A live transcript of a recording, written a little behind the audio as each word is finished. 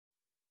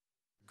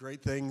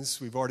Great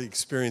things. We've already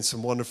experienced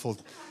some wonderful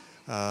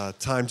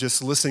time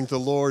just listening to the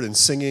Lord and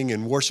singing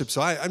and worship.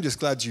 So I'm just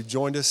glad you've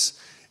joined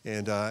us,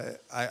 and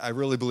I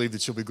really believe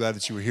that you'll be glad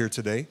that you were here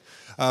today.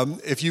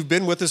 If you've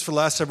been with us for the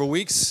last several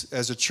weeks,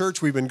 as a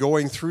church, we've been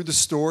going through the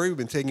story. We've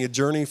been taking a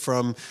journey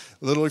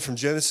literally from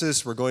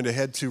Genesis. We're going to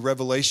head to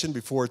Revelation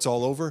before it's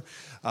all over,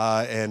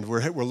 and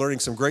we're learning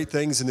some great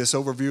things in this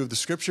overview of the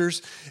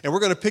Scriptures. And we're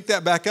going to pick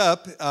that back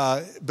up,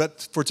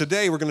 but for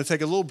today, we're going to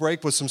take a little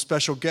break with some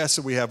special guests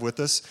that we have with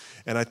us,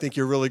 and I think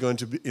you're really going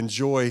to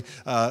enjoy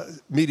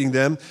meeting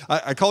them.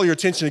 I call your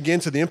attention again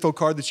to the info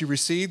card that you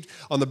received.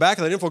 On the back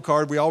of that info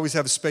card, we always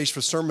have a space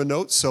for sermon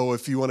notes, so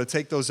if you want to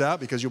take those out,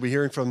 because you'll be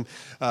hearing from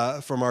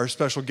our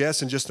special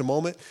guests in just a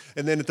moment.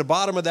 And then at the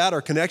bottom of that,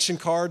 our connection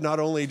card, not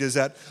only does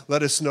that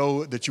let us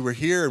know that you were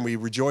here and we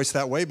rejoice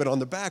that way, but on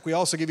the back, we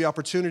also give you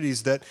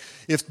opportunities that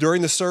if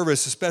during the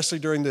service, especially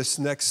during this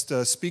next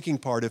speaking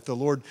part, if the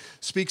Lord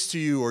speaks to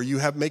you or you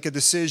make a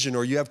decision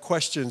or you have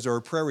questions or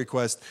a prayer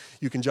request,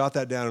 you can jot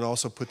that down and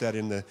also put that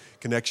in the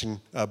connection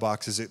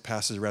box as it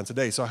passes around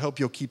today. So I hope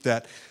you'll keep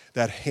that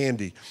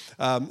handy.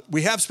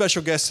 We have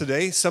special guests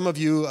today. Some of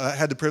you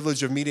had the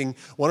privilege of meeting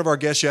one of our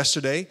guests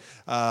yesterday.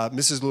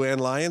 Mrs. Luann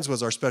Lyons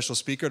was our special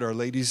speaker at our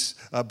ladies'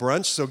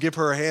 brunch, so give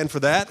her a hand for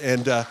that.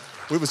 And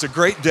it was a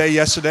great day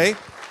yesterday.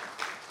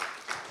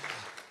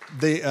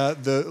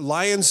 The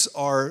Lyons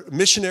are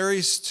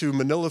missionaries to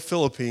Manila,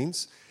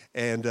 Philippines.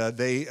 And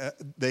they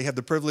have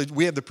the privilege.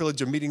 We have the privilege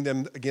of meeting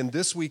them again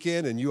this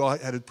weekend, and you all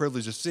had the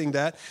privilege of seeing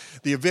that.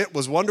 The event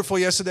was wonderful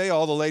yesterday.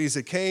 All the ladies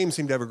that came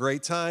seemed to have a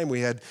great time. We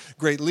had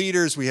great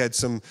leaders. We had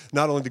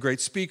not only the great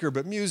speaker,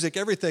 but music.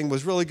 Everything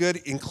was really good,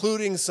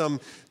 including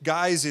some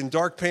guys in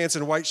dark pants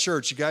and white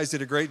shirts. You guys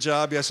did a great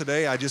job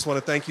yesterday. I just want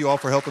to thank you all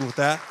for helping with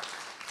that.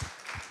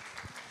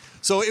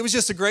 So it was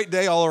just a great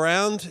day all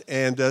around,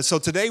 and so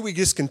today we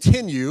just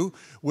continue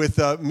with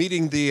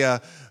meeting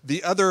the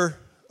other.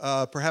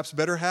 Perhaps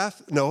better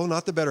half? No,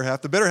 not the better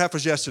half. The better half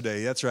was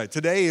yesterday. That's right.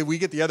 Today we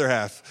get the other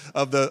half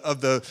of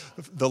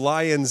the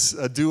Lyons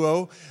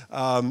duo,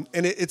 and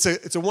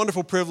it's a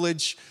wonderful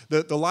privilege.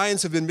 The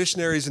Lyons have been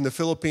missionaries in the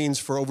Philippines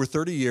for over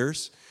 30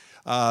 years.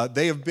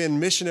 They have been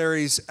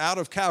missionaries out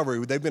of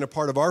Calvary. They've been a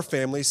part of our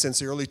family since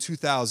the early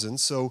 2000s.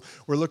 So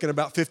we're looking at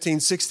about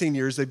 15, 16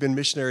 years. They've been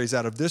missionaries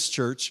out of this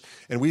church,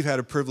 and we've had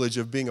a privilege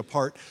of being a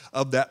part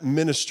of that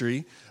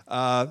ministry.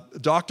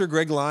 Dr.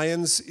 Greg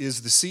Lyons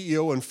is the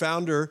CEO and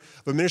founder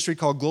of a ministry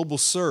called Global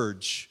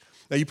Surge.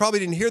 Now, you probably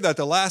didn't hear that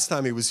the last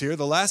time he was here.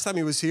 The last time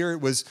he was here, it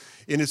was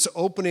in its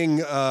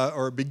opening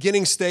or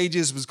beginning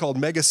stages. It was called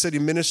Mega City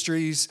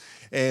Ministries.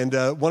 And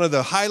one of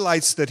the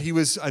highlights that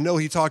I know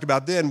he talked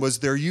about then was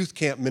their youth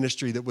camp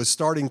ministry that was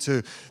starting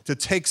to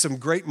take some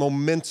great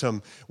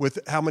momentum with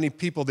how many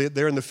people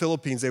there in the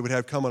Philippines they would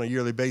have come on a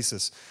yearly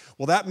basis.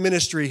 Well, that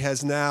ministry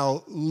has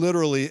now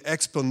literally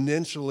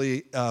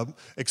exponentially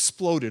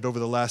exploded over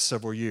the last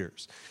several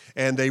years.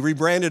 And they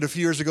rebranded a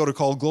few years ago to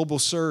call Global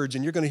Surge,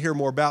 and you're going to hear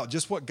more about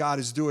just what God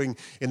is doing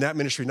in that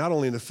ministry, not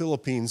only in the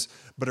Philippines,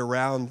 but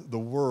around the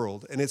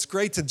world. And it's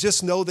great to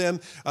just know them.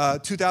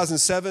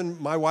 2007,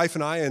 my wife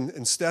and I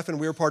and Stephan,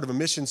 we were part of a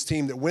missions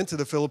team that went to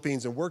the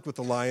Philippines and worked with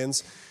the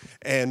Lyons,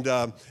 and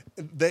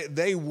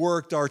they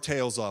worked our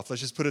tails off,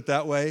 let's just put it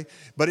that way.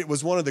 But it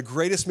was one of the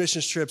greatest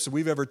missions trips that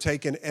we've ever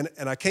taken,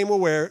 and I came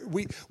aware,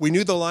 we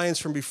knew the Lyons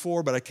from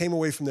before, but I came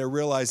away from there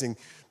realizing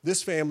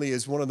this family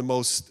is one of the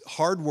most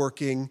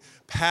hardworking,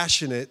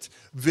 passionate,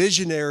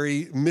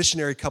 visionary,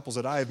 missionary couples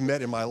that I have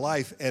met in my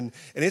life. And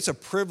it's a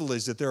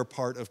privilege that they're a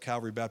part of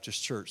Calvary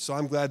Baptist Church. So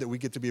I'm glad that we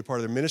get to be a part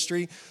of their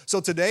ministry. So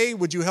today,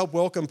 would you help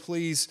welcome,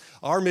 please,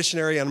 our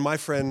missionary and my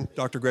friend,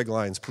 Dr. Greg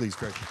Lyons. Please,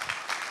 Greg.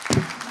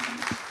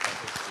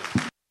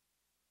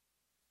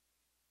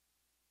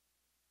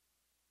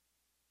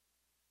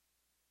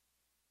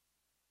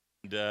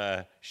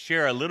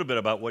 Share a little bit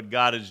about what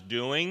God is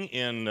doing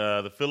in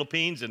the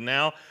Philippines, and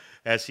now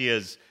as He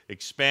has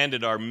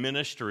expanded our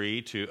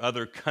ministry to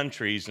other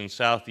countries in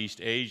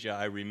Southeast Asia.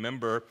 I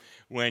remember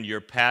when your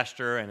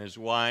pastor and his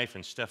wife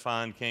and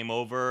Stephan came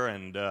over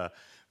and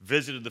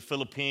visited the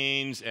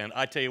Philippines, and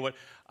I tell you what,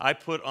 I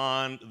put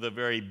on the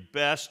very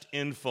best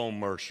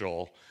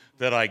infomercial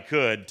that I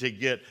could to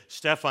get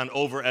Stephan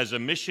over as a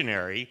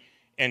missionary,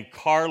 and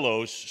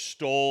Carlos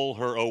stole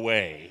her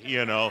away,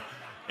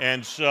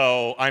 And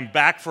so I'm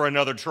back for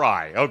another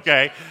try,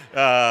 okay?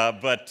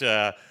 But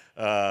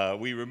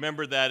we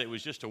remember that. It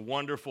was just a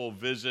wonderful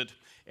visit,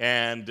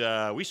 and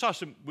we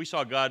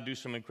saw God do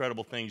some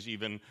incredible things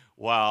even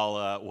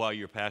while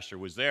your pastor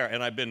was there.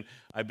 And I've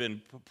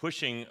been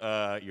pushing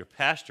your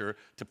pastor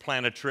to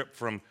plan a trip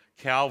from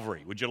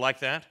Calvary. Would you like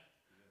that?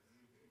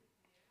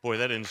 Boy,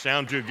 that didn't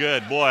sound too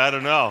good. Boy, I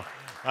don't know.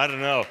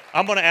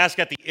 I'm going to ask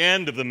at the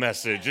end of the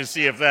message and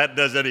see if that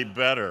does any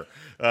better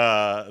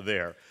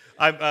there.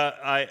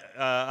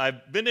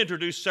 I've been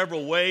introduced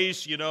several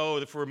ways.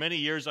 For many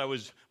years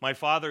my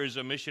father is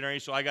a missionary,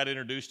 so I got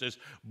introduced as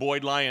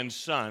Boyd Lyons'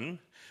 son.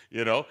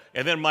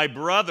 And then my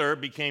brother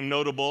became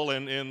notable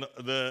in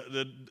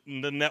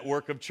the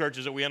network of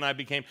churches that we and I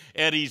became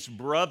Eddie's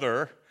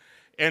brother.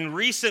 And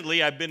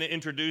recently I've been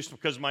introduced,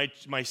 because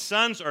my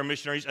sons are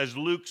missionaries, as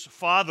Luke's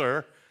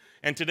father,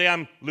 and today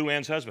I'm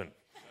Luann's husband,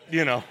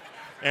 you know.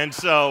 And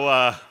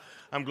so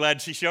I'm glad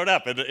she showed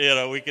up,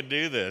 and we could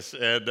do this.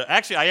 And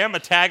actually, I am a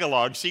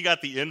tag-along. She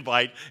got the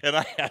invite, and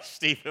I asked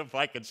Steve if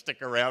I could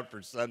stick around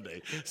for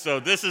Sunday. So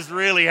this is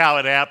really how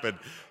it happened.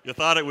 You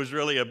thought it was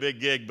really a big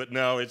gig, but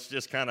no, it's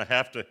just kind of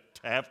have to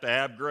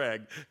have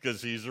Greg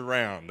because he's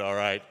around. All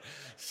right.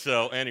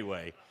 So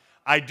anyway,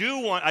 I did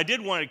want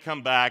to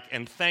come back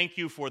and thank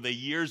you for the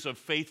years of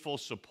faithful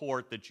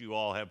support that you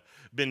all have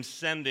been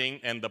sending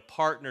and the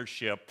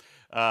partnership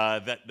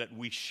that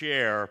we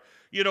share.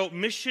 You know,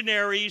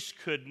 missionaries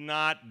could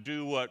not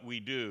do what we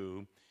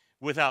do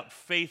without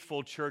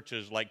faithful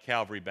churches like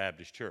Calvary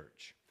Baptist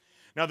Church.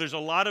 Now, there's a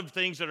lot of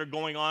things that are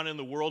going on in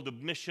the world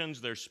of missions.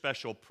 There's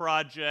special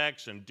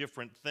projects and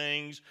different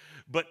things.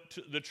 But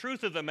the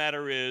truth of the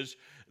matter is,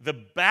 the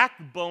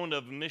backbone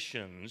of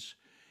missions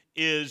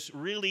is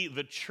really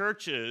the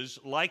churches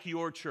like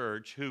your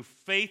church who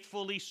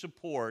faithfully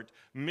support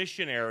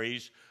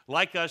missionaries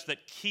like us,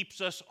 that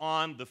keeps us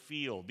on the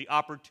field. The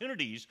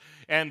opportunities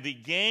and the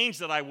gains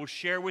that I will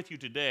share with you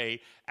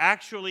today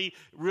actually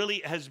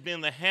really has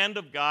been the hand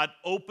of God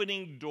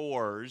opening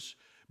doors,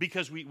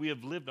 because we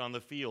have lived on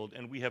the field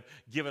and we have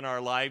given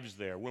our lives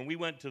there. When we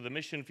went to the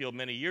mission field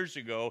many years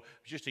ago, I was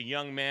just a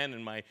young man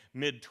in my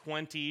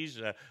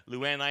mid-20s.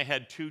 Luann and I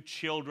had 2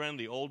 children.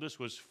 The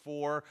oldest was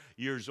 4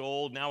 years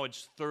old. Now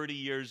it's 30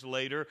 years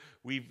later.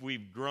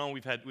 We've grown.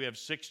 We have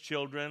 6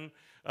 children.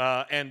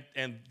 And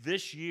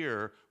this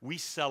year, we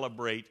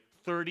celebrate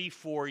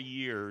 34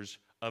 years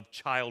of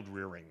child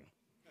rearing.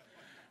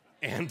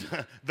 And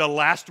the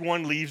last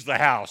one leaves the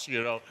house,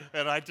 you know.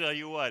 And I tell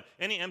you what,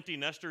 any empty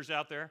nesters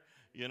out there?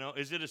 You know,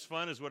 is it as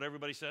fun as what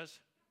everybody says?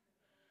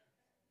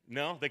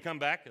 No? They come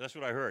back? That's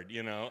what I heard,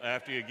 you know,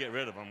 after you get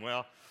rid of them.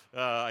 Well,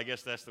 I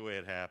guess that's the way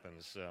it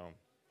happens. So,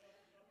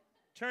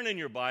 turn in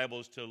your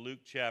Bibles to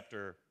Luke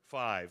chapter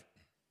 5.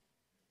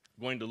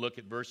 I'm going to look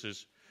at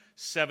verses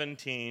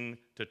 17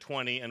 to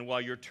 20. And while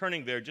you're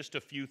turning there, just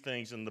a few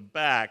things in the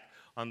back,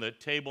 on the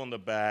table in the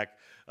back,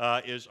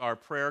 is our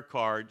prayer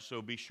card.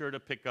 So be sure to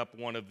pick up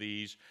one of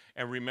these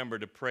and remember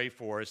to pray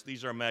for us.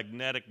 These are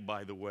magnetic,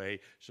 by the way,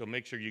 so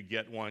make sure you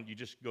get one. You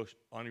just go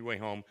on your way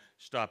home,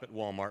 stop at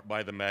Walmart,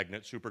 buy the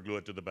magnet, super glue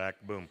it to the back,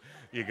 boom.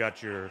 You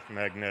got your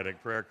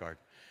magnetic prayer card.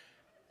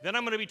 Then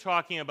I'm going to be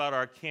talking about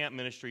our camp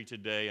ministry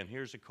today, and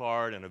here's a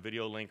card and a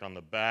video link on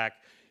the back.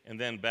 And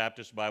then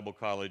Baptist Bible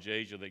College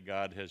Asia, that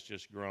God has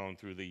just grown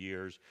through the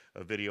years,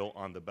 a video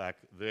on the back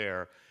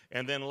there.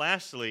 And then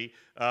lastly,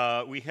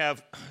 we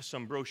have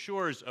some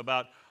brochures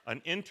about an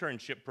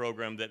internship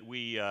program that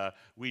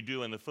we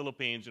do in the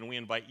Philippines, and we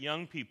invite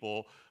young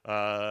people,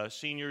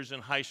 seniors in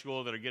high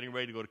school that are getting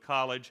ready to go to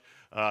college,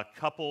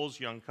 couples,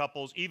 young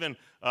couples. Even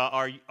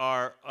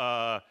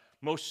our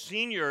most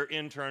senior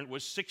intern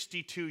was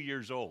 62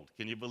 years old.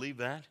 Can you believe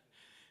that?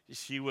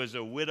 She was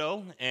a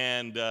widow,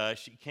 and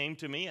she came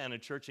to me at a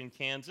church in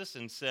Kansas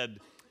and said,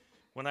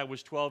 when I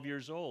was 12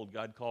 years old,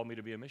 God called me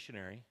to be a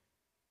missionary,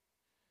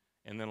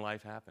 and then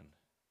life happened.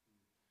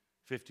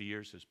 50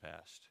 years has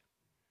passed.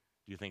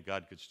 Do you think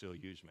God could still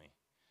use me?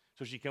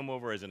 So she came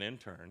over as an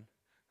intern.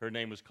 Her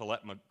name was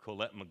Colette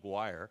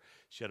McGuire.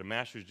 She had a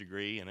master's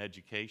degree in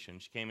education.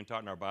 She came and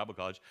taught in our Bible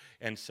college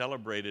and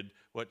celebrated,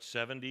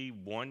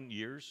 71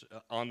 years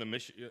on the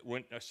mission,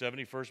 went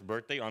 71st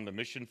birthday on the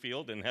mission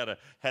field, and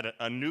had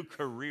a new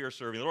career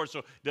serving the Lord. So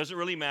it doesn't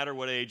really matter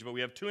what age, but we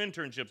have 2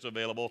 internships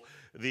available.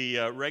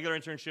 The regular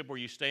internship where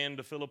you stay in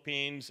the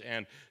Philippines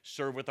and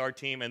serve with our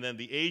team, and then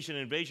the Asian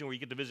invasion where you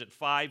get to visit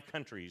 5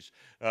 countries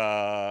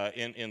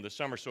in the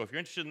summer. So if you're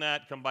interested in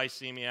that, come by,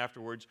 see me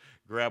afterwards,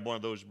 grab one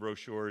of those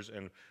brochures,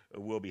 and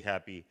we'll be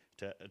happy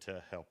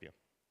to help you.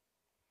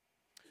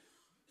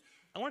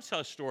 I want to tell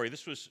a story.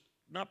 This was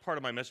not part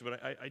of my message,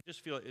 but I just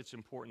feel it's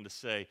important to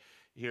say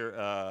here.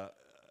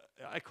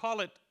 I call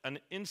it an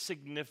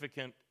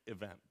insignificant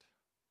event.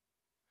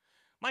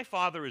 My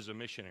father is a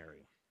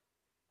missionary.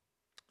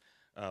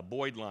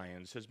 Boyd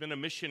Lyons has been a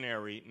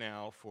missionary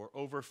now for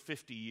over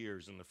 50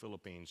 years in the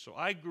Philippines. So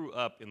I grew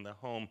up in the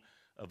home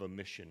of a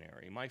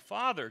missionary. My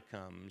father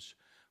comes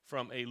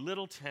from a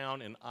little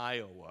town in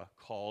Iowa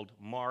called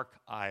Mark,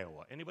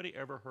 Iowa. Anybody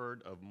ever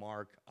heard of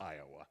Mark,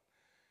 Iowa?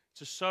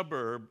 It's a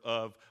suburb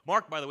of,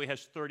 Mark, by the way,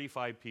 has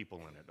 35 people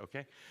in it,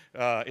 okay?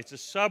 It's a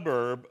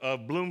suburb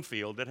of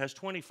Bloomfield that has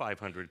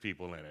 2,500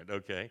 people in it,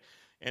 okay?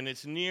 And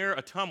it's near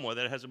Ottumwa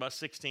that has about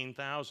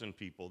 16,000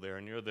 people there,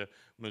 near the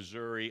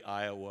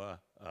Missouri-Iowa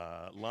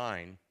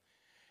line.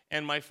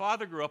 And my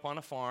father grew up on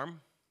a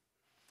farm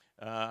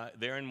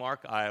there in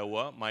Mark,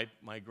 Iowa.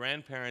 My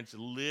grandparents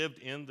lived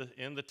in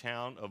the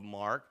town of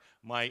Mark.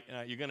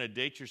 You're going to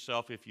date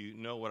yourself if you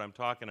know what I'm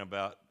talking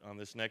about on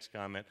this next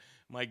comment.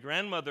 My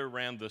grandmother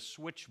ran the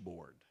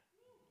switchboard.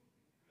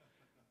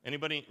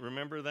 Anybody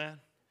remember that?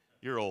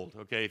 You're old,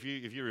 okay? If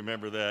you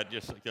remember that,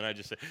 can I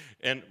just say?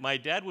 And my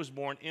dad was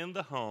born in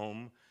the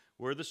home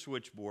where the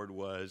switchboard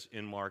was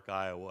in Mark,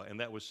 Iowa, and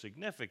that was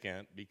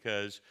significant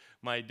because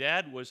my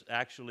dad was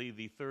actually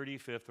the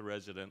 35th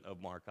resident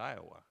of Mark,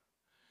 Iowa.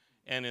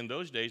 And in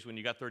those days, when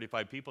you got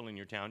 35 people in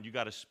your town, you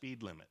got a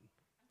speed limit.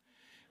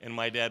 And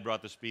my dad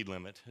brought the speed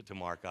limit to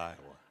Mark, Iowa.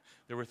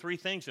 There were 3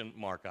 things in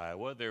Mark,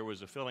 Iowa. There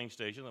was a filling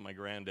station that my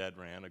granddad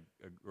ran,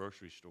 a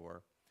grocery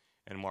store,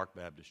 and Mark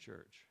Baptist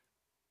Church.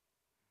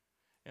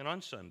 And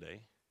on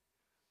Sunday,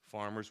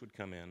 farmers would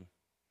come in,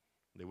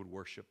 they would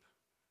worship,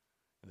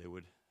 and they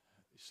would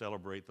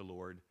celebrate the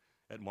Lord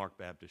at Mark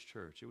Baptist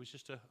Church. It was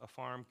just a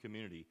farm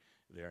community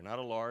there, not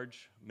a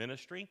large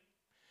ministry.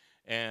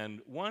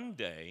 And one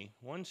day,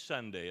 one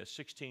Sunday, a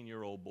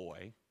 16-year-old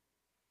boy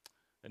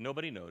that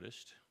nobody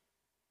noticed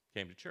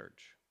came to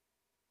church,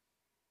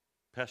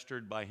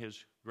 pestered by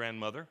his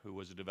grandmother, who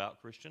was a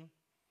devout Christian,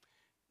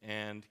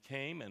 and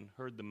came and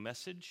heard the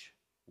message,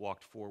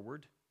 walked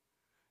forward.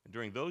 And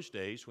during those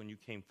days, when you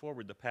came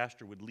forward, the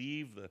pastor would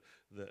leave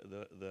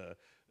the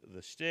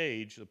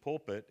stage, the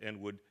pulpit, and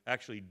would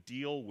actually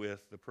deal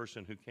with the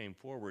person who came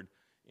forward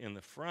in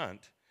the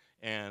front.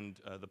 And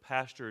the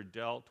pastor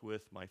dealt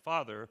with my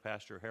father,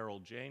 Pastor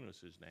Harold Jane was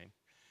his name,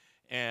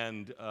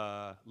 and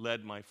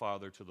led my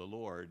father to the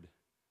Lord,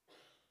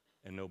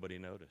 and nobody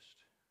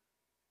noticed.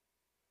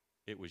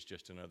 It was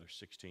just another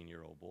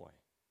 16-year-old boy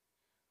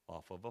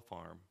off of a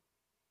farm,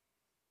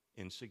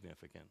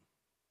 insignificant.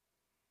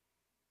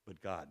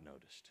 But God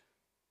noticed.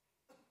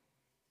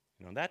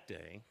 And on that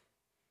day,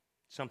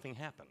 something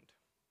happened.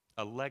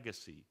 A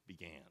legacy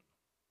began.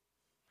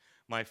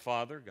 My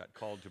father got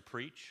called to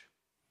preach.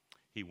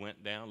 He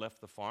went down, left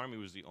the farm. He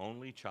was the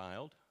only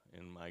child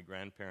in my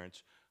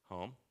grandparents'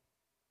 home.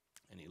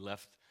 And he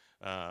left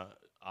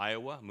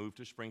Iowa, moved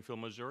to Springfield,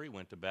 Missouri,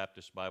 went to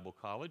Baptist Bible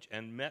College,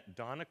 and met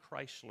Donna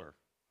Chrysler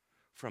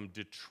from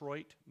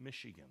Detroit,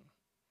 Michigan.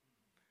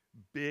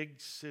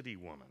 Big city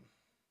woman,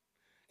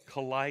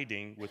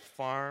 colliding with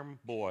farm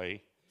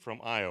boy from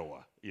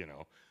Iowa.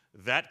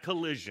 That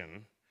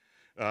collision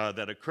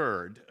that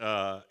occurred,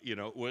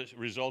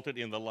 resulted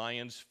in the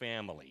Lyons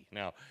family.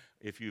 Now,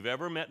 if you've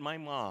ever met my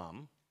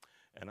mom,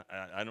 and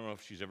I don't know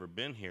if she's ever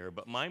been here,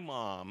 but my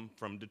mom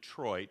from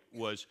Detroit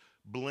was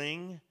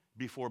bling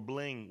before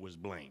bling was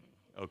bling,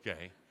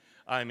 okay?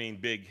 I mean,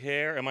 big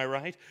hair, am I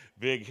right?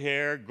 Big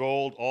hair,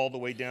 gold all the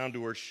way down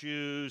to her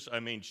shoes. I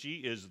mean, she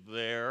is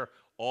there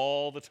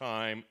all the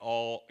time,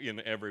 all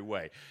in every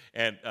way.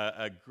 And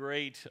a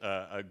great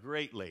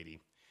lady.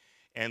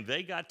 And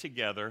they got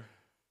together,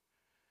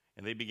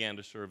 and they began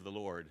to serve the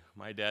Lord.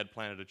 My dad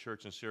planted a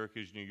church in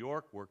Syracuse, New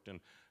York, worked in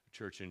a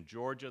church in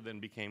Georgia,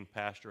 then became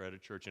pastor at a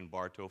church in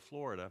Bartow,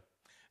 Florida,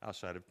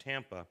 outside of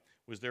Tampa.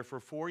 Was there for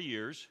 4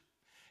 years,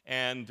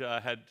 and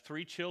had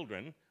 3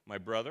 children. My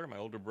brother, my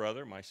older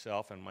brother,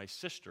 myself, and my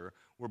sister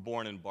were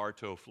born in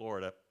Bartow,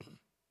 Florida.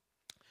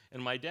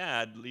 And my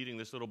dad, leading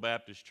this little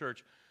Baptist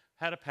church,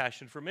 had a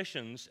passion for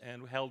missions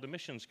and held a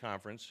missions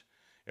conference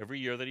every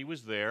year that he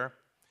was there.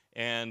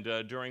 And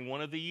during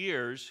one of the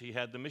years, he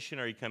had the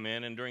missionary come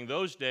in, and during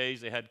those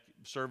days, they had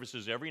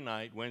services every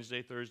night,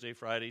 Wednesday, Thursday,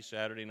 Friday,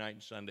 Saturday night,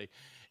 and Sunday.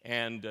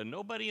 And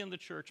nobody in the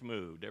church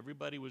moved.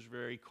 Everybody was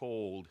very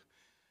cold.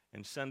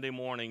 And Sunday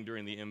morning,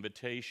 during the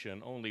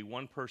invitation, only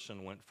one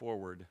person went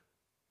forward,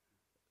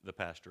 the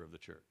pastor of the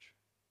church,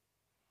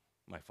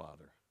 my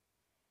father.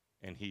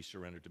 And he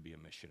surrendered to be a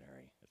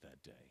missionary at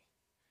that day.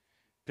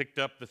 Picked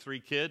up the 3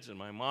 kids and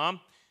my mom,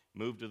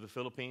 moved to the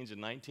Philippines in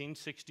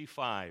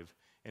 1965,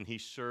 and he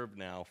served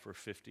now for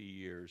 50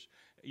 years.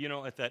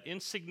 At that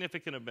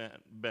insignificant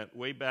event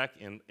way back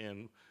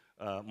in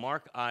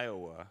Mark,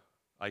 Iowa,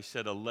 I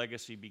said a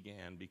legacy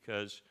began,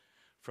 because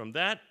from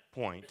that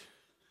point,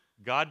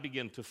 God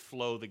began to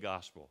flow the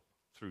gospel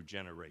through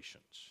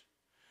generations.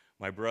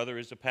 My brother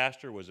is a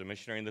pastor, was a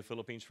missionary in the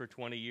Philippines for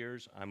 20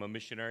 years. I'm a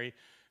missionary,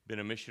 been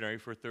a missionary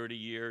for 30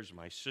 years.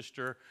 My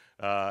sister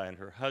and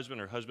her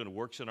husband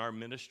works in our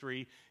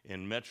ministry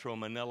in Metro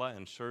Manila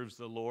and serves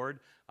the Lord.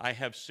 I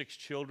have 6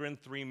 children,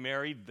 3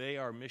 married. They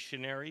are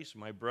missionaries.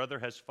 My brother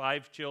has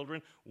 5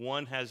 children.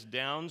 1 has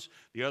Downs.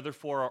 The other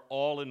 4 are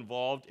all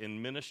involved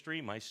in ministry.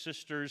 My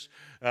sister's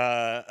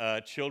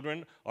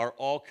children are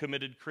all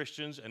committed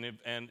Christians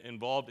and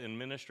involved in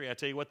ministry. I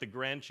tell you what, the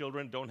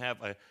grandchildren don't have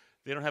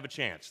a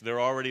chance. They're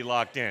already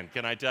locked in.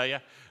 Can I tell you?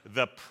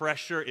 The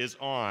pressure is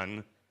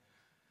on.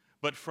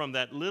 But from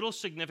that little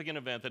significant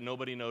event that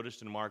nobody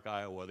noticed in Mark,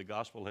 Iowa, the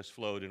gospel has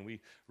flowed, and we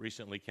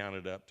recently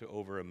counted up to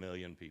over 1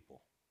 million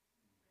people.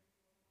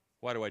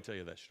 Why do I tell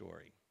you that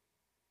story?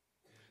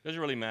 It doesn't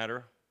really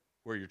matter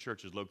where your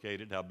church is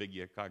located, how big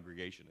your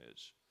congregation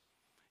is.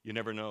 You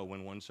never know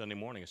when one Sunday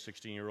morning a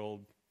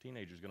 16-year-old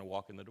teenager is going to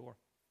walk in the door,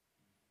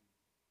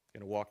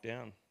 going to walk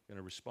down, going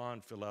to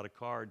respond, fill out a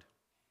card,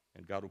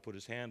 and God will put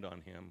his hand on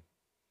him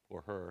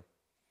or her,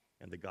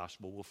 and the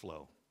gospel will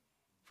flow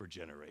for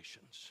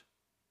generations.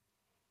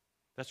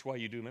 That's why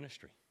you do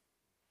ministry,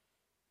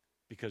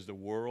 because the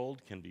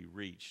world can be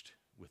reached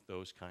with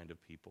those kind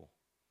of people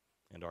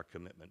and our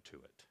commitment to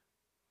it.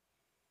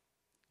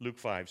 Luke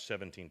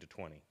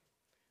 5:17-20.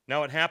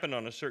 Now it happened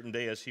on a certain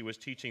day as he was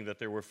teaching that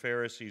there were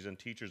Pharisees and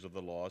teachers of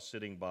the law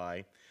sitting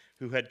by,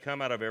 who had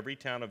come out of every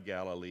town of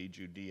Galilee,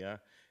 Judea,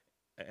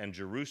 and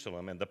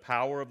Jerusalem, and the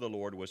power of the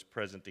Lord was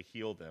present to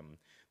heal them.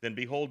 Then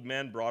behold,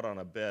 men brought on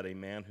a bed a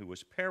man who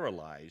was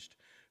paralyzed,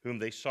 whom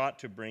they sought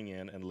to bring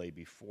in and lay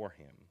before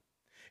him.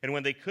 And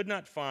when they could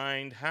not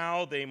find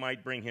how they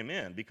might bring him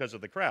in because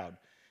of the crowd,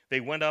 they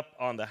went up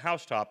on the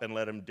housetop and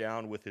let him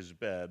down with his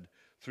bed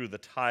through the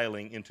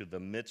tiling into the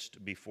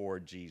midst before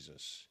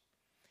Jesus.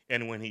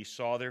 And when he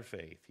saw their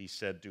faith, he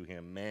said to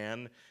him,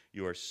 "Man,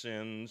 your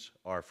sins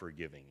are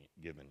given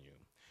you."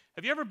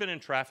 Have you ever been in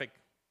traffic,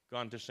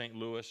 gone to St.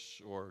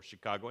 Louis or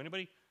Chicago?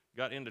 Anybody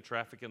got into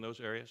traffic in those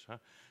areas? Huh?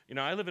 You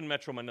know, I live in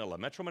Metro Manila.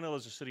 Metro Manila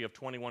is a city of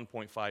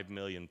 21.5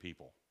 million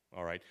people.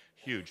 All right,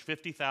 huge,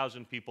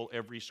 50,000 people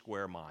every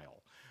square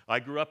mile. I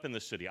grew up in the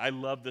city. I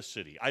love the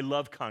city. I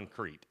love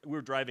concrete. We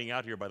were driving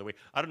out here, by the way.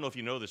 I don't know if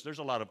you know this. There's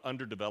a lot of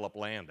underdeveloped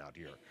land out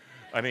here.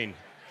 I mean,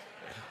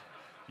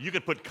 you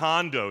could put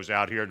condos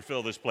out here and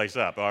fill this place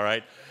up, all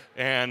right?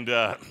 And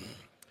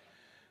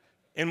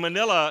in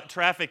Manila,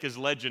 traffic is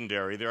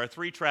legendary. There are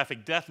 3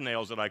 traffic death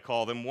nails that I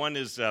call them. One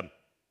is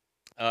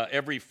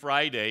every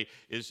Friday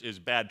is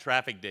bad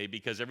traffic day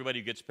because everybody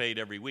who gets paid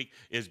every week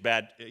is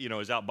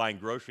out buying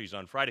groceries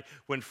on Friday.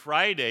 When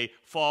Friday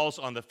falls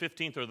on the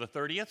 15th or the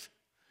 30th,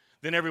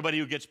 then everybody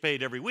who gets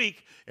paid every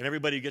week and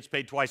everybody who gets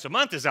paid twice a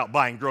month is out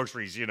buying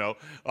groceries,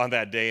 on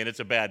that day, and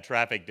it's a bad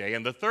traffic day.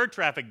 And the third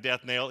traffic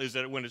death nail is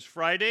that when it's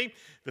Friday,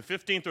 the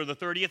 15th or the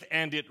 30th,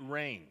 and it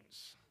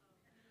rains.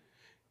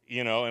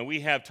 And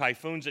we have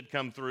typhoons that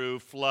come through,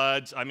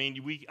 floods. I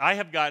mean, I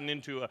have gotten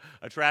into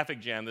a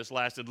traffic jam. This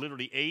lasted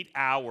literally 8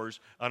 hours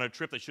on a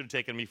trip that should have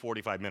taken me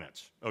 45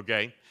 minutes,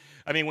 okay?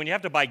 I mean, when you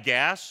have to buy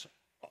gas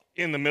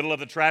in the middle of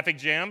the traffic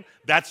jam,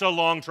 that's a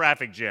long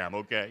traffic jam,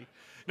 okay?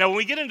 Now, when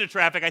we get into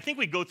traffic, I think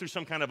we go through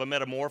some kind of a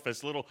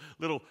metamorphosis,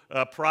 little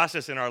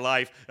process in our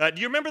life.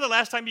 Do you remember the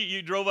last time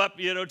you drove up,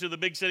 to the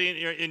big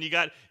city and you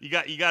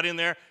got in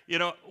there?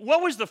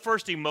 What was the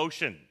first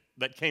emotion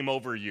that came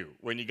over you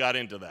when you got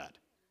into that?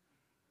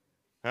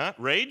 Huh?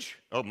 Rage?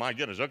 Oh, my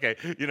goodness, okay.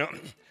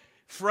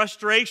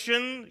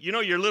 Frustration,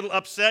 you're a little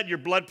upset, your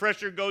blood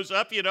pressure goes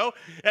up,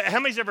 How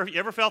many's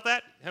ever felt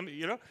that?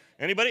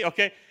 Anybody?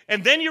 Okay.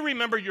 And then you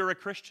remember you're a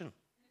Christian,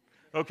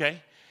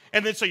 okay?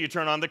 And then so you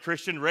turn on the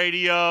Christian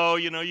radio,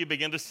 you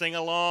begin to sing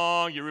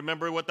along, you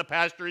remember what the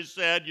pastor has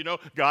said,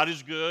 God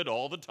is good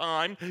all the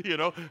time,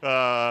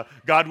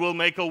 God will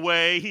make a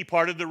way, he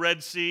parted the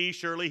Red Sea,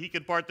 surely he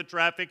can part the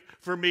traffic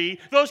for me,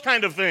 those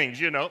kind of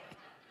things,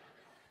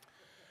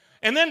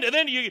 And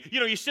then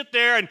you sit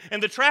there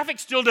and the traffic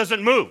still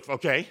doesn't move,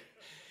 okay?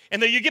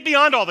 And then you get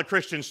beyond all the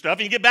Christian stuff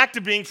and you get back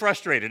to being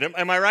frustrated.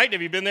 Am I right?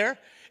 Have you been there?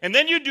 And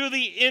then you do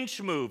the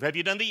inch move. Have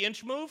you done the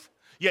inch move?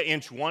 You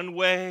inch one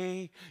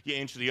way, you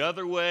inch the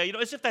other way,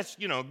 as if that's,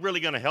 really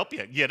going to help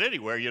you get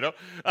anywhere,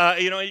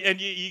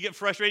 and you get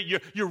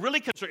frustrated. You're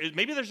really concerned.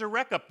 Maybe there's a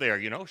wreck up there,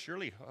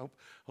 surely,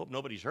 hope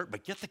nobody's hurt,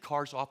 but get the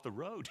cars off the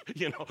road,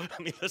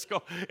 let's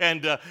go.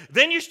 And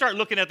then you start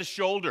looking at the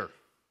shoulder.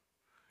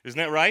 Isn't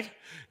that right?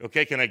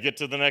 Okay, can I get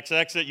to the next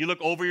exit? You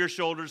look over your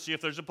shoulder to see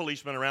if there's a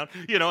policeman around,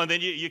 and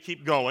then you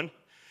keep going.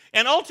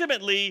 And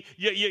ultimately,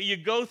 you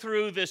go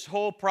through this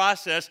whole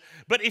process,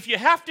 but if you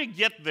have to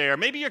get there,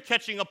 maybe you're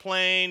catching a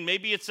plane,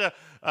 maybe it's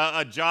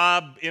a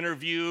job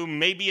interview,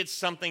 maybe it's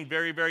something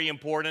very, very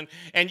important,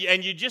 and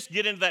you just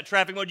get into that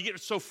traffic mode, you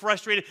get so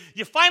frustrated,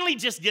 you finally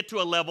just get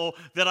to a level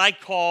that I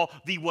call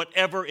the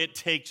whatever it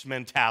takes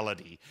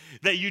mentality,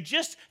 that you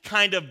just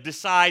kind of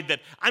decide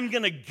that I'm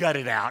going to gut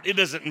it out. It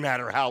doesn't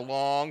matter how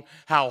long,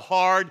 how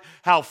hard,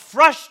 how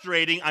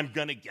frustrating, I'm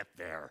going to get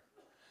there.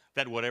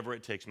 That whatever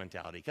it takes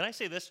mentality. Can I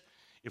say this?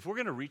 If we're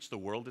going to reach the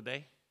world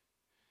today,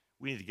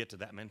 we need to get to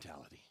that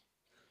mentality.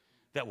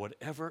 That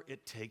whatever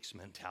it takes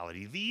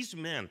mentality. These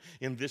men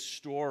in this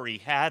story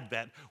had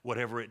that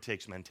whatever it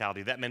takes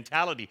mentality. That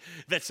mentality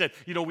that said,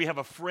 we have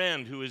a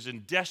friend who is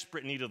in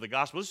desperate need of the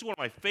gospel. This is one of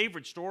my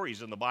favorite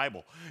stories in the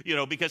Bible,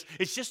 because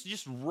it's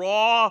just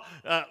raw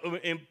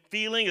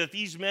feeling that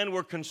these men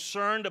were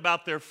concerned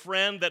about their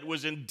friend that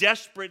was in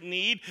desperate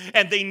need,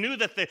 and they knew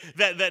that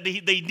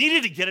they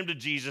needed to get him to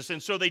Jesus,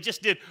 and so they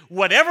just did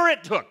whatever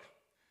it took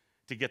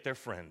to get their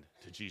friend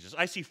to Jesus.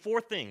 I see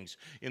 4 things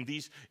in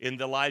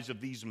the lives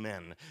of these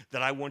men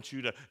that I want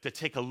you to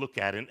take a look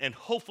at and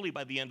hopefully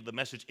by the end of the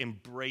message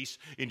embrace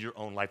in your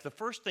own life. The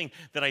first thing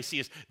that I see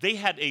is they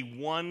had a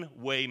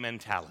one-way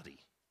mentality.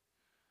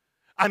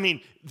 I mean,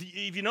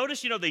 if you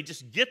notice, they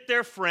just get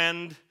their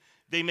friend,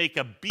 they make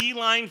a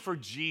beeline for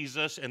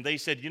Jesus, and they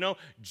said,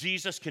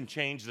 Jesus can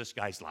change this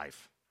guy's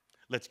life.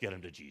 Let's get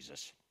him to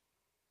Jesus.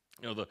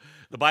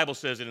 The Bible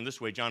says it in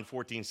this way, John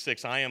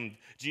 14:6, I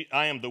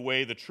am the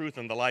way, the truth,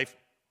 and the life.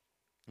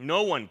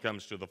 No one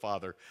comes to the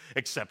Father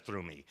except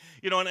through me.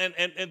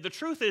 And the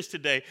truth is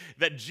today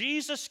that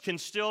Jesus can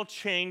still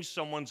change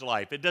someone's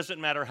life. It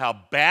doesn't matter how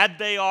bad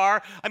they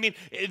are. I mean,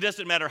 it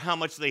doesn't matter how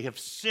much they have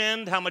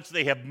sinned, how much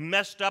they have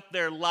messed up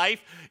their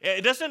life.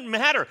 It doesn't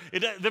matter.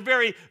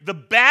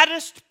 The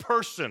baddest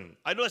person,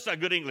 I know that's not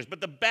good English, but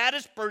the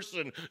baddest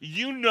person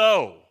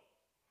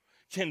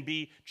can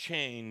be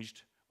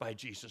changed by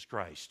Jesus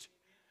Christ.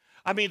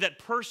 I mean, that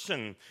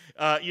person,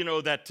 when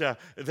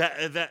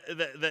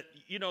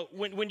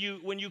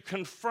you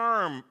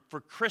confirm for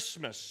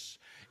Christmas,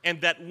 and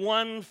that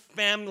one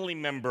family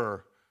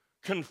member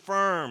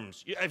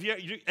confirms.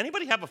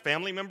 Anybody have a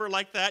family member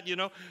like that? You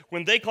know,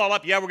 when they call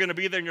up, yeah, we're going to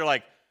be there, and you're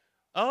like,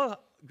 oh,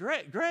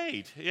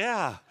 great,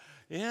 yeah.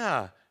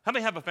 How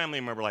many have a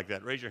family member like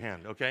that? Raise your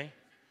hand, okay?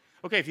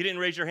 Okay, if you didn't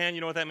raise your hand,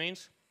 you know what that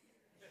means?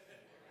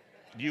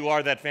 You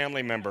are that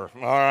family member.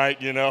 All right,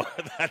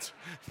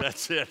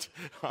 that's it.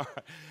 All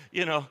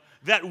right.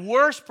 That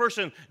worst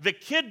person, the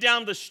kid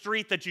down the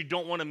street that you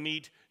don't want to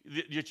meet,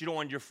 that you don't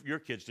want your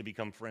kids to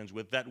become friends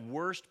with, that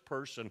worst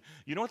person,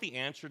 you know what the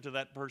answer to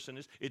that person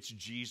is? It's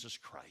Jesus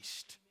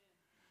Christ.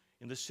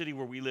 In the city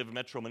where we live, in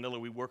Metro Manila,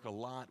 we work a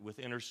lot with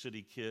inner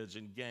city kids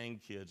and gang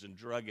kids and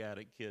drug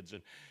addict kids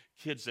and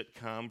kids that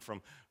come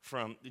from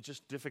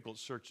just difficult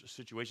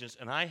situations.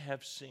 And I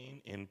have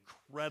seen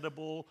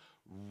incredible,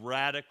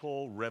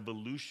 radical,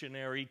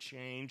 revolutionary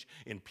change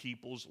in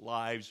people's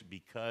lives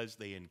because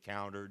they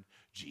encountered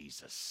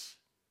Jesus.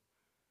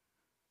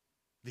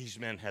 These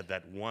men had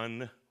that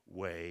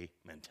one-way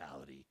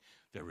mentality.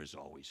 There is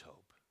always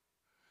hope.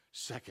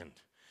 Second,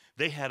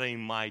 they had a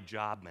my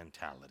job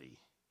mentality.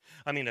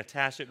 I mean, a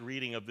tacit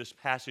reading of this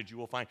passage, you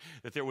will find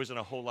that there wasn't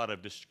a whole lot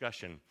of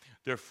discussion.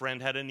 Their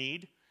friend had a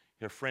need.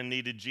 Their friend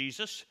needed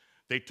Jesus.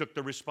 They took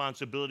the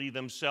responsibility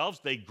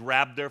themselves. They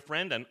grabbed their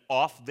friend and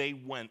off they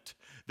went.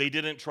 They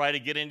didn't try to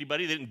get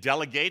anybody. They didn't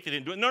delegate. They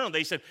didn't do it. No,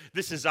 they said,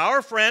 this is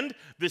our friend.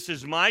 This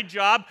is my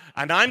job,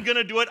 and I'm going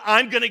to do it.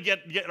 I'm going to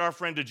get our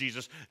friend to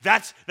Jesus.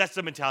 That's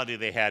the mentality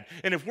they had.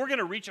 And if we're going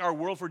to reach our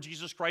world for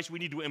Jesus Christ, we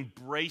need to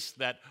embrace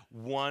that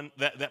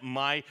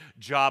my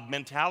job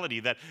mentality,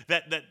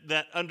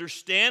 that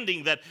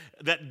understanding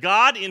that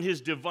God in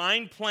his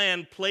divine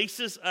plan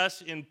places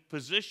us in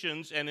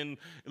positions and in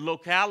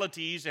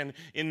localities and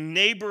in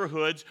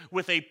neighborhoods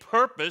with a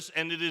purpose,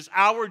 and it is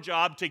our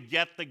job to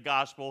get the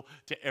gospel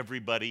to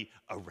everybody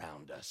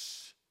around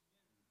us.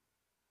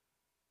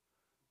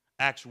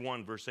 Acts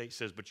 1 verse 8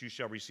 says, but you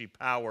shall receive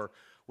power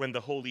when the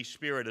Holy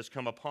Spirit has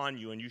come upon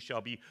you, and you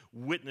shall be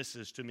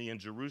witnesses to me in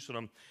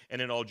Jerusalem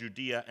and in all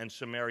Judea and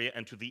Samaria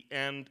and to the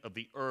end of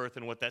the earth.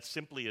 And what that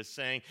simply is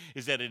saying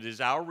is that it is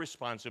our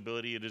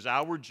responsibility, it is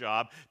our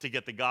job to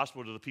get the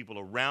gospel to the people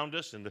around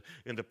us, in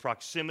the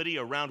proximity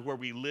around where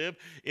we live,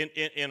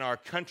 in our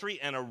country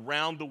and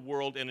around the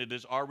world, and it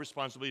is our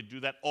responsibility to do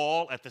that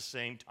all at the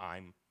same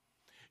time.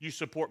 You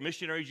support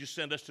missionaries. You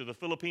send us to the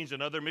Philippines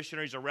and other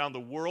missionaries around the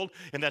world,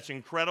 and that's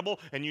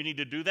incredible, and you need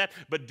to do that.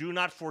 But do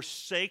not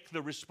forsake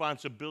the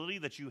responsibility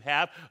that you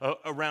have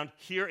around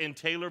here in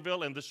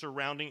Taylorville and the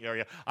surrounding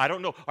area. I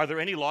don't know. Are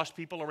there any lost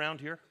people around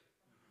here?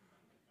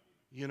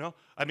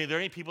 Are there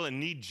any people that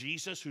need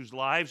Jesus, whose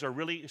lives are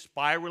really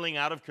spiraling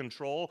out of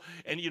control?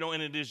 And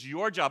it is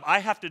your job. I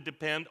have to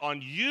depend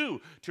on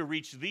you to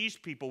reach these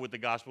people with the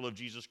gospel of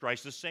Jesus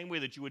Christ, the same way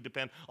that you would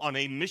depend on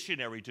a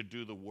missionary to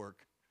do the work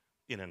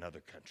in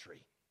another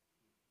country.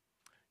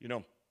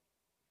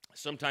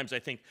 Sometimes I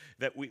think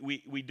that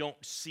we don't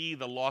see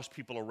the lost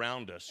people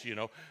around us,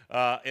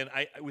 and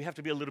we have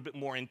to be a little bit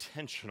more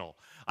intentional.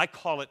 I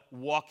call it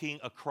walking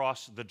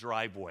across the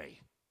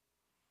driveway.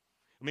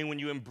 When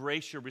you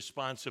embrace your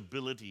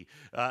responsibility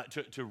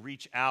to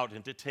reach out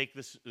and to take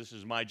this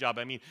is my job.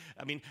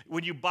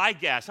 When you buy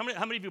gas, how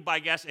many of you buy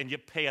gas and you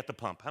pay at the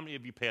pump? How many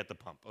of you pay at the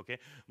pump, okay?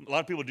 A lot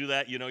of people do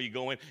that, you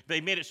go in.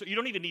 They made it so you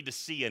don't even need to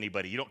see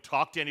anybody. You don't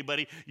talk to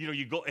anybody.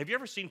 You go. Have you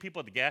ever seen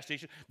people at the gas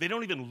station? They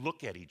don't even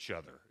look at each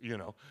other,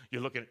 You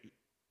look at,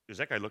 is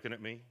that guy looking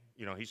at me?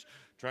 He's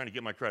trying to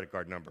get my credit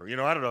card number.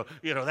 I don't know,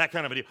 that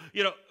kind of a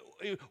deal.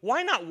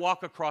 Why not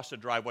walk across the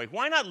driveway?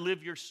 Why not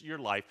live your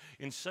life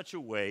in such a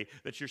way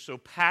that you're so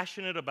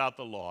passionate about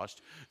the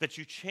lost that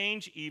you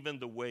change even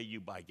the way you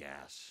buy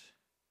gas?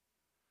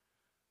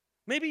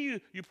 Maybe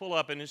you pull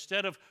up, and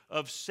instead of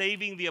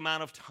saving the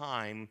amount of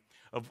time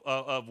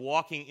of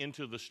walking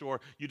into the store,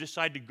 you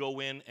decide to go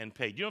in and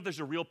pay. Do you know if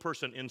there's a real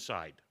person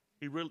inside?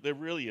 There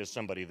really is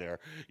somebody there,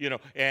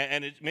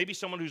 and it's maybe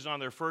someone who's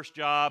on their first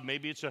job,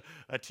 maybe it's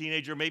a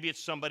teenager, maybe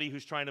it's somebody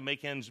who's trying to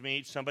make ends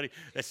meet, somebody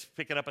that's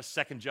picking up a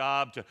second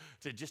job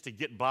to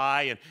get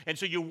by, and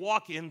so you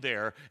walk in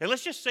there, and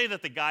let's just say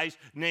that the guy's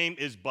name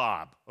is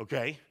Bob,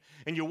 okay?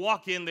 And you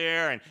walk in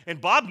there,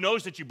 and Bob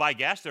knows that you buy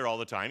gas there all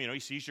the time. He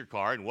sees your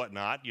car and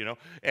whatnot,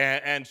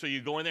 and so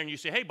you go in there and you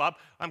say, hey, Bob,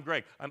 I'm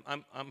Greg.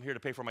 I'm here to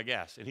pay for my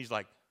gas. And he's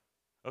like,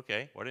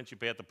 okay, why didn't you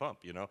pay at the pump,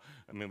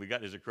 we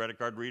got his credit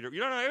card reader.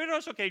 No,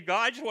 it's okay,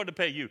 God, I just wanted to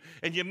pay you.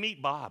 And you meet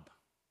Bob.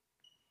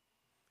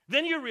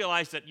 Then you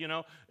realize that,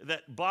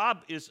 that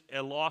Bob is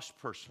a lost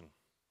person,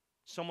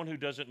 someone who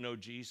doesn't know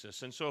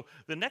Jesus. And so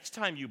the next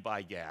time you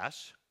buy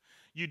gas,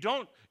 you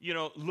don't,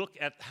 look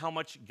at how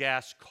much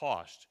gas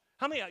costs.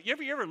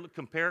 You ever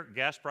compare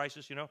gas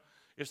prices,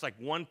 It's like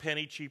 1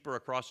 penny cheaper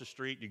across the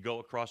street. You go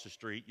across the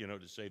street,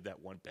 to save that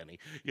 1 penny,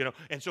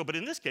 And so, but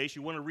in this case,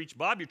 you want to reach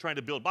Bob. You're trying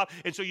to build Bob.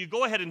 And so you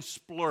go ahead and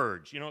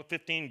splurge,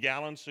 15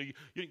 gallons. So you're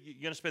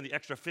going to spend the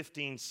extra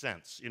 15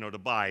 cents, to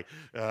buy,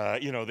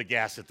 the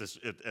gas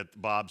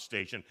at Bob's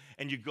station.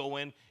 And you go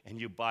in and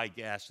you buy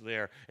gas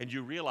there. And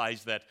you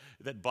realize that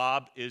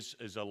Bob is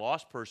a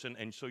lost person.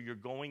 And so you're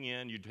going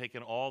in, you're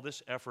taking all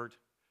this effort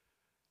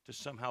to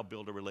somehow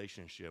build a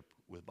relationship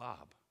with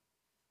Bob.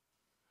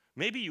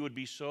 Maybe you would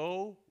be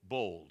so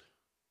bold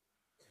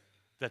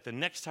that the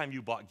next time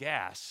you bought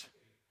gas,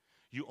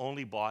 you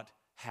only bought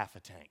half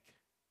a tank.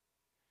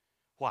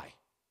 Why?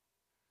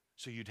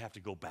 So you'd have to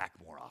go back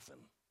more often.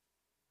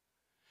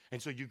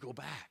 And so you go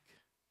back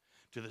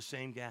to the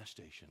same gas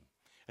station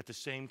at the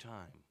same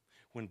time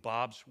when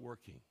Bob's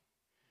working,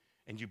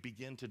 and you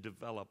begin to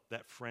develop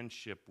that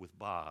friendship with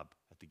Bob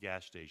at the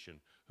gas station,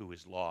 who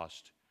is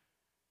lost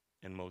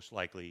and most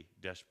likely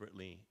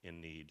desperately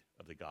in need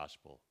of the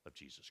gospel of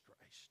Jesus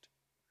Christ.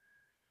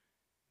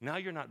 Now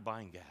you're not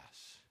buying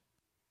gas.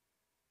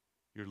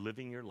 You're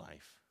living your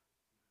life.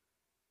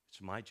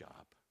 It's my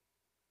job.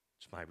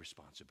 It's my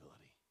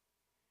responsibility.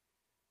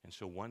 And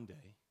so one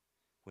day,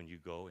 when you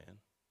go in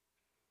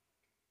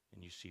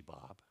and you see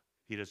Bob,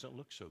 he doesn't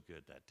look so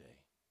good that day.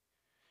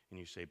 And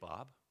you say,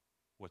 Bob,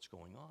 what's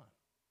going on?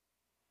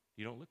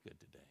 You don't look good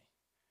today.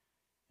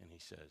 And he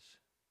says,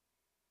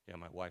 yeah,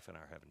 my wife and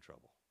I are having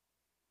trouble.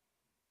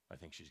 I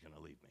think she's going to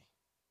leave me.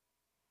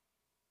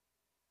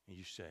 And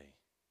you say,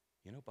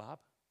 Bob,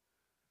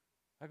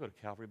 I go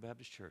to Calvary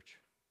Baptist Church.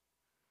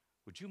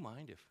 Would you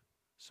mind if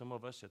some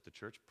of us at the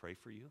church pray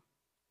for you?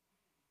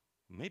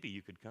 Maybe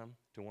you could come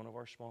to one of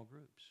our small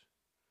groups.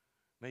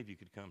 Maybe you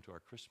could come to our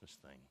Christmas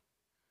thing.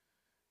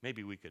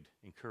 Maybe we could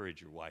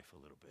encourage your wife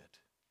a little bit.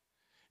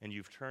 And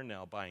you've turned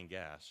now buying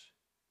gas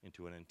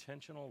into an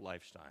intentional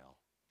lifestyle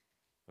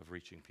of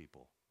reaching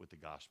people with the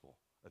gospel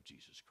of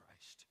Jesus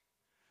Christ.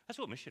 That's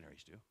what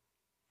missionaries do.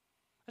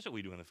 That's what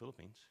we do in the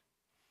Philippines.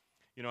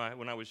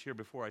 When I was here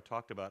before, I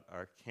talked about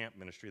our camp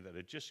ministry that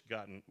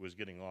was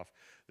getting off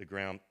the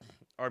ground.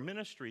 Our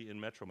ministry in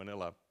Metro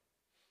Manila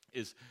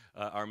is,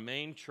 our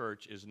main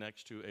church is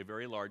next to a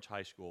very large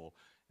high school.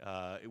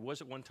 It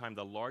was at one time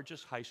the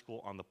largest high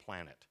school on the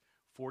planet,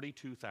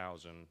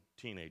 42,000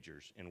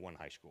 teenagers in one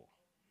high school.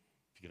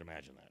 If you can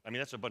imagine that. I mean,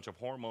 that's a bunch of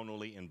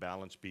hormonally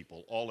imbalanced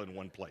people all in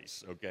one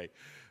place, okay?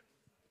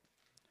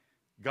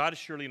 God is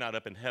surely not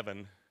up in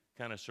heaven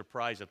kind of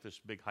surprised that this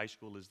big high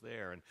school is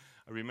there. And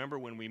I remember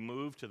when we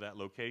moved to that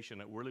location,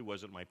 it really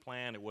wasn't my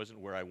plan. It wasn't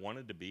where I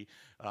wanted to be.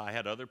 I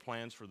had other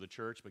plans for the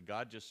church, but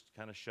God just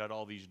kind of shut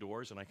all these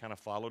doors, and I kind of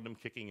followed him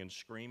kicking and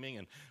screaming.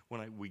 And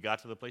when we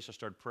got to the place, I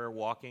started prayer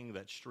walking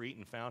that street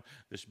and found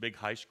this big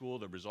high school,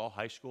 the Rizal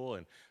High School,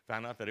 and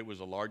found out that it was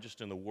the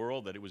largest in the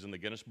world, that it was in the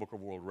Guinness Book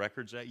of World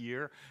Records that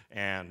year,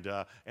 and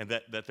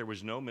that there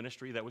was no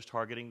ministry that was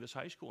targeting this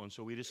high school. And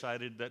so we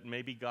decided that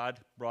maybe God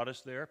brought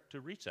us there to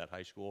reach that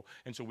high school.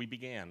 And so we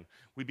began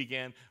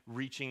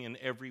reaching in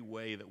every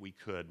way that we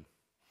could.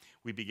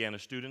 We began a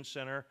student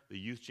center, the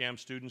Youth Jam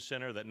Student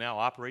Center, that now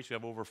operates. We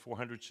have over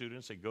 400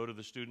 students that go to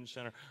the student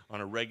center on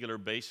a regular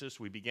basis.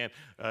 We began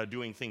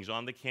doing things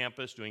on the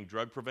campus, doing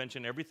drug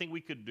prevention, everything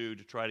we could do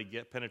to try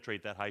to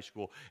penetrate that high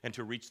school and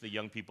to reach the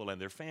young people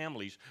and their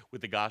families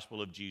with the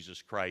gospel of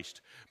Jesus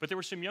Christ. But there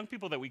were some young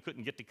people that we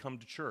couldn't get to come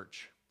to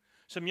church.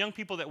 Some young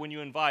people that when you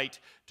invite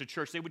to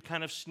church, they would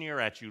kind of sneer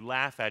at you,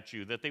 laugh at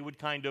you, that they would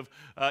kind of,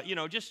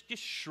 just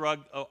shrug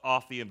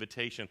off the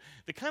invitation.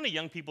 The kind of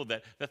young people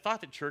that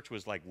thought that church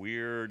was like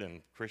weird and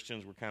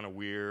Christians were kind of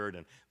weird.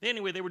 And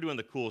anyway, they were doing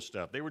the cool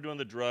stuff. They were doing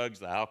the drugs,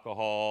 the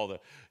alcohol,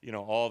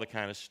 all the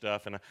kind of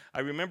stuff. And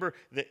I remember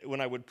that when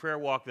I would prayer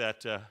walk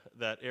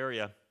that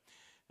area,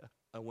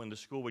 when the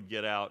school would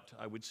get out,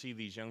 I would see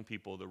these young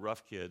people, the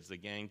rough kids, the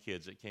gang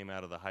kids that came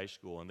out of the high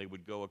school, and they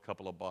would go a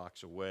couple of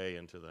blocks away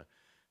into the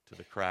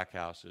crack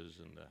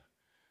houses and the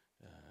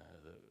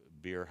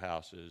beer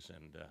houses,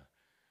 and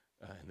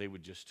they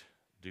would just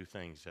do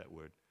things that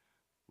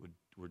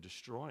were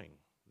destroying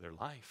their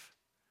life.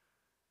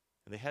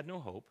 And they had no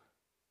hope.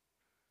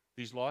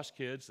 These lost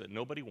kids that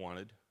nobody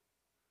wanted.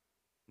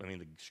 I mean,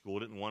 the school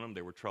didn't want them.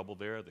 There were trouble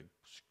there. The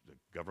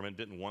government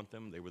didn't want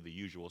them. They were the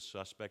usual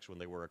suspects when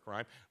they were a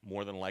crime.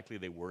 More than likely,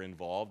 they were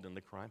involved in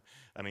the crime.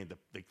 I mean,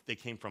 they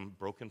came from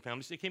broken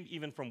families. They came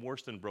even from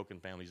worse than broken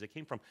families. They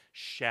came from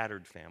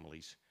shattered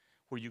families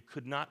where you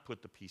could not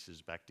put the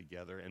pieces back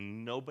together,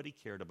 and nobody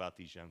cared about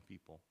these young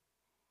people.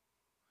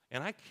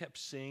 And I kept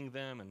seeing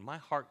them, and my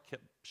heart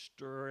kept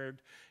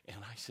stirred, and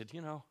I said,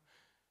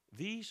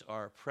 these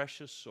are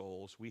precious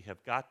souls. We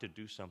have got to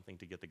do something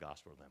to get the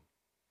gospel to them.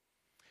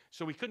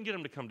 So we couldn't get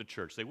them to come to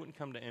church. They wouldn't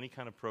come to any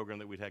kind of program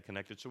that we'd had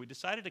connected. So we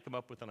decided to come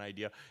up with an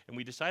idea, and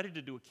we decided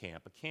to do a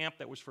camp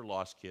that was for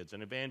lost kids,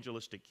 an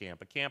evangelistic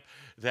camp, a camp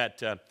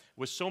that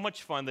was so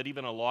much fun that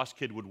even a lost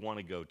kid would want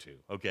to go to,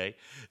 okay?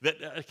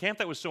 A camp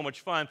that was so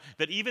much fun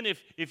that even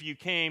if you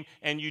came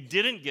and you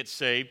didn't get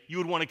saved, you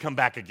would want to come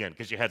back again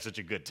because you had such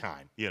a good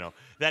time,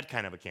 that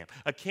kind of a camp.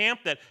 A camp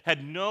that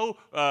had no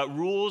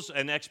rules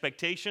and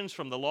expectations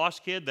from the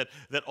lost kid,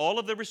 that all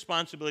of the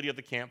responsibility of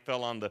the camp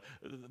fell on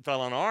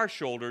our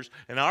shoulders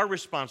and our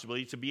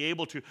responsibility to be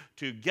able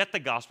to get the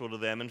gospel to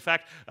them. In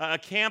fact, a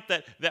camp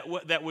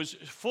that was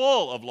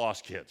full of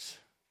lost kids.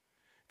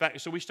 In fact,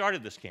 so we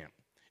started this camp.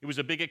 It was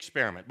a big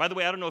experiment. By the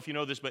way, I don't know if you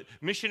know this, but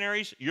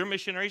your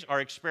missionaries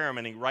are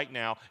experimenting right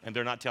now, and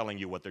they're not telling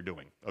you what they're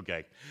doing.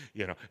 Okay,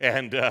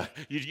 and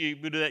you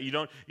do that. You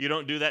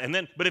don't do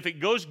that. But if it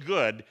goes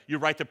good, you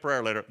write the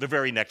prayer letter the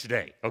very next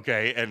day.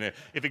 Okay, and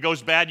if it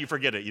goes bad, you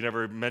forget it. You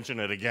never mention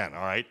it again.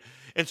 All right.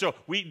 And so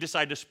we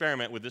decided to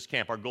experiment with this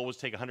camp. Our goal was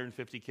to take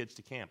 150 kids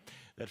to camp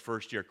that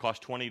first year. It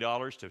cost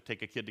 $20 to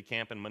take a kid to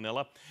camp in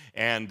Manila.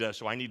 And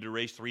so I needed to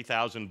raise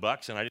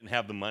 $3,000, and I didn't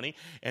have the money.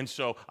 And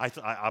so I'm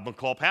going to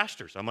call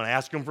pastors. I'm going to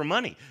ask them for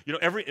money.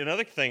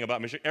 Another thing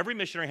about missionary, every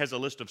missionary has a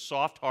list of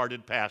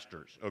soft-hearted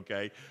pastors,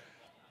 okay?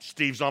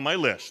 Steve's on my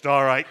list,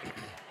 all right?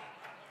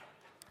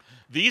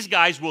 These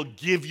guys will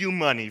give you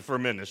money for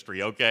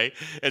ministry, okay?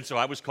 And so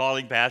I was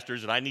calling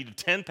pastors, and I needed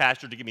 10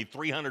 pastors to give me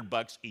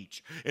 $300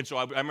 each. And so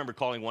I remember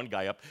calling one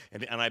guy up,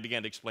 and I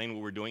began to explain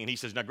what we're doing. And he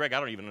says, "Now, Greg, I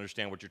don't even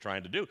understand what you're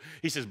trying to do."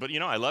 He says, "But,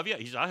 I love you."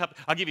 He says,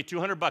 "I'll give you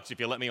 $200 if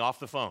you let me off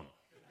the phone."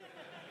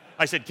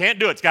 I said, "Can't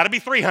do it. It's got to be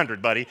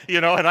 $300, buddy."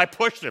 And I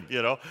pushed him,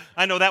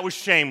 I know that was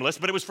shameless,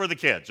 but it was for the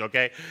kids,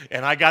 okay?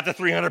 And I got the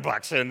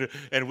 $300,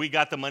 and we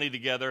got the money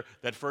together.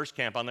 That first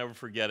camp, I'll never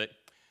forget it.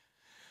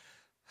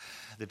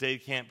 The day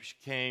camp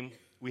came,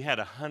 we had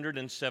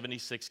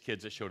 176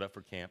 kids that showed up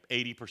for camp.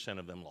 80%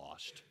 of them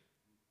lost.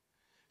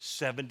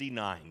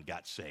 79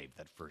 got saved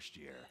that first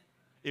year.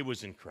 It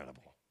was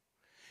incredible.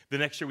 The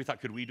next year we thought,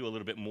 could we do a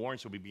little bit more?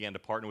 And so we began to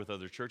partner with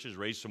other churches,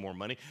 raise some more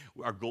money.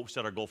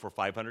 Set our goal for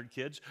 500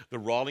 kids. The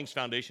Rawlings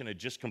Foundation had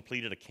just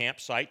completed a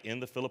campsite in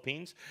the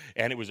Philippines,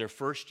 and it was their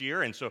first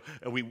year. And so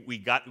we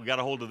got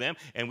a hold of them,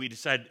 and we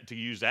decided to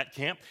use that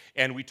camp.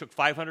 And we took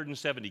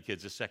 570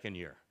 kids the second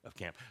year of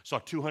camp. Saw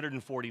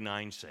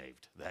 249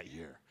 saved that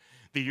year.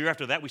 The year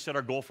after that, we set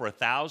our goal for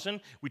 1,000.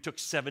 We took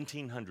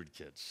 1,700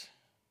 kids.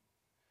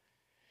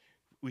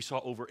 We saw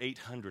over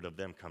 800 of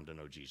them come to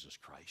know Jesus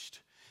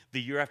Christ.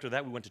 The year after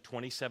that, we went to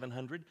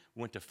 2,700. We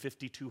went to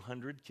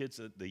 5,200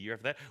 kids the year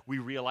after that. We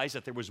realized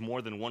that there was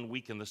more than 1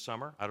 week in the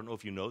summer. I don't know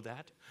if you know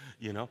that,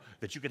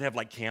 that you could have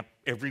like camp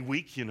every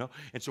week, And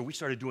so we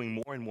started doing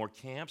more and more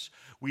camps.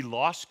 We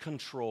lost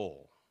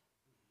control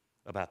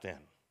about then.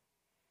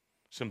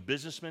 Some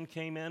businessmen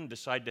came in,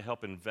 decided to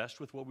help invest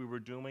with what we were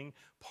doing,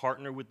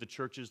 partner with the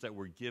churches that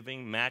were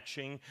giving,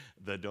 matching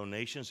the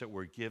donations that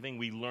we're giving.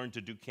 We learned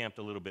to do camp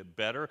a little bit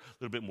better, a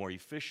little bit more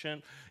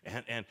efficient,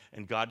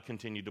 and God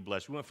continued to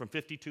bless. We went from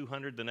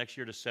 5,200 the next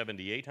year to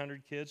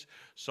 7,800 kids,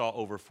 saw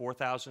over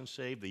 4,000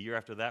 saved. The year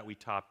after that, we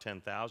topped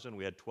 10,000.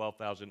 We had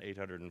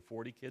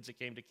 12,840 kids that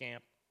came to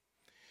camp.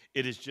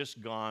 It has just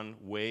gone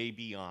way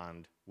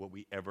beyond what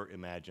we ever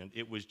imagined.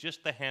 It was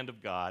just the hand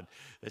of God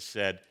that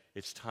said,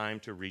 it's time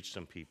to reach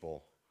some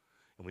people.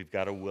 And we've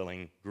got a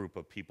willing group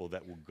of people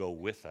that will go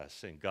with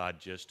us. And God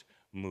just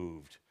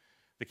moved.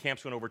 The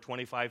camps went over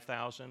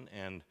 25,000.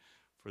 And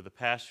for the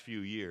past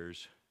few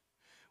years,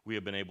 we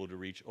have been able to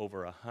reach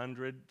over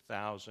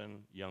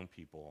 100,000 young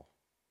people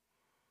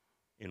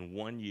in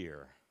 1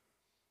 year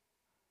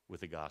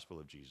with the gospel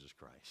of Jesus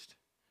Christ.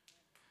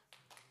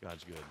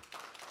 God's good.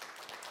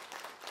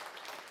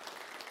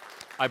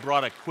 I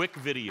brought a quick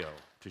video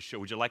to show.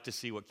 Would you like to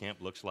see what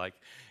camp looks like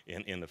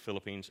in the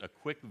Philippines? A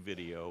quick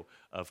video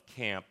of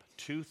camp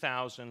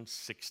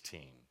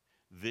 2016.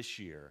 This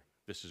year,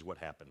 this is what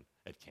happened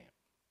at camp.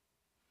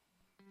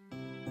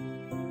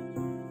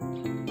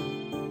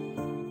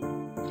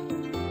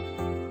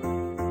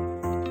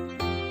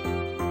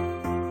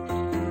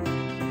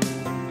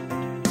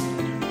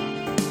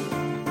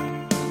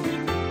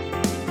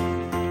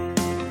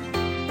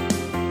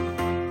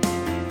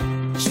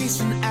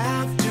 Chasing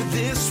after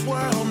this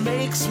world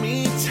makes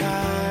me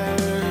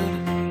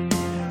tired.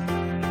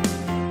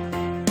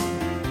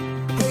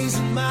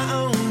 Praising my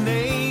own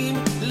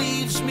name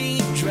leaves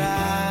me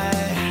dry.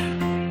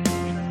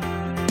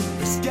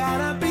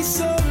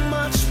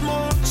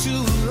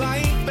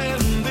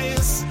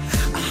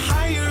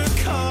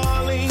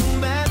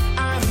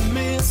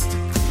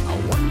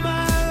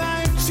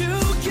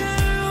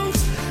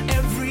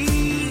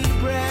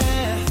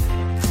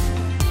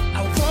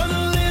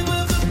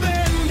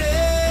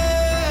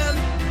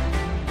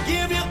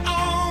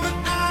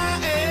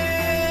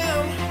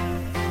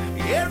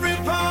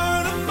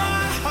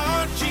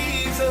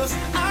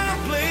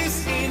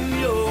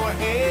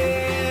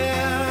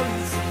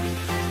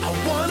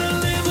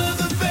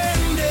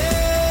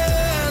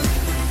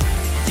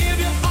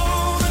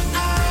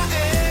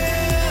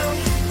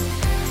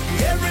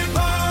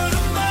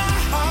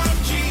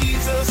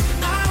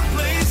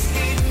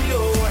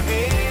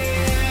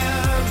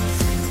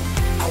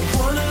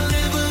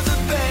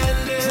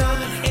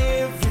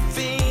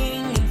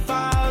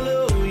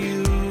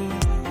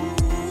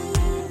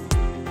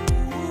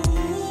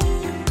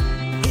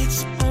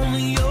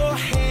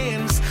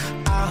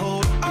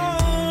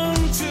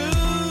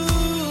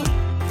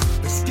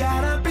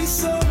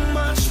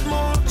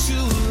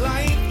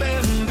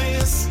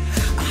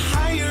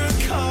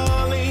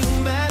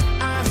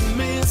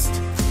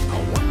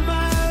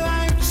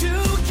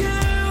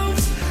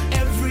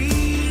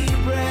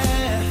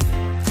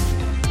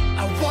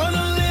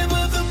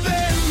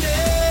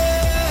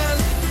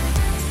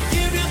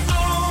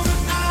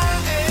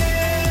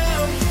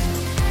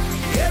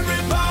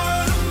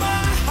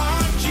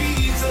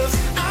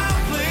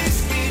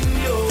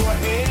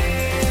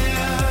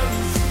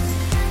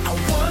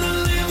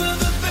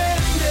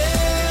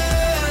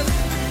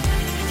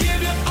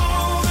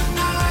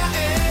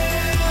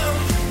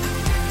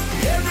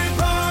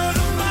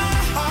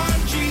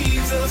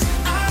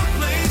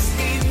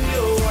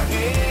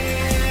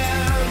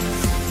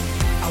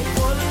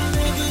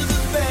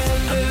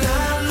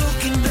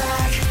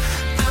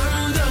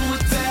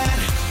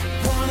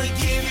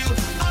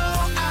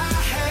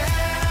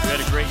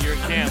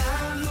 camp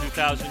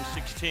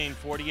 2016,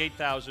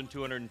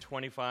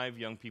 48,225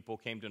 young people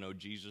came to know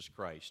Jesus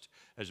Christ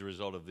as a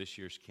result of this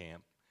year's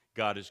camp.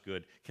 God is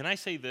good. Can I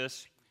say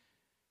this?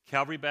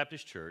 Calvary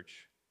Baptist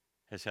Church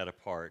has had a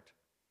part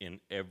in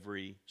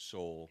every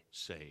soul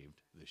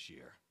saved this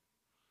year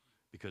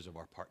because of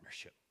our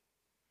partnership.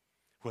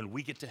 When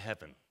we get to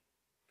heaven,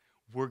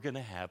 we're going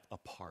to have a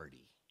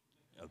party,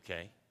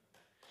 okay?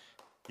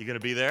 You going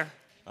to be there?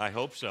 I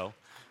hope so,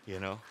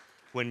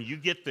 When you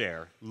get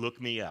there, look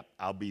me up.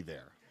 I'll be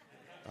there,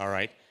 all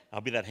right?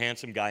 I'll be that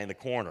handsome guy in the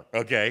corner,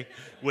 okay?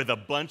 With a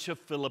bunch of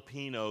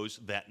Filipinos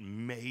that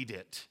made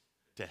it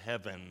to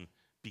heaven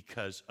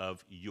because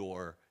of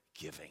your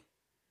giving.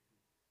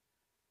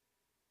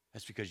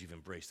 That's because you've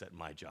embraced that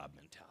my job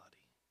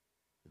mentality.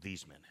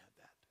 These men had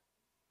that.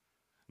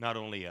 Not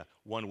only a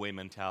one-way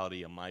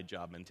mentality, a my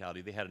job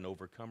mentality, they had an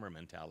overcomer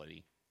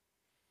mentality.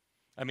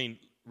 I mean,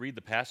 read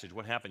the passage.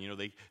 What happened?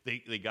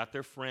 They got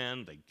their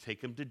friend. They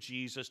take him to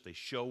Jesus. They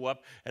show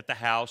up at the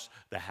house.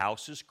 The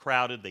house is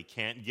crowded. They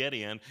can't get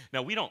in.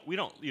 Now we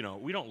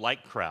don't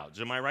like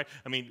crowds. Am I right?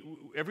 I mean,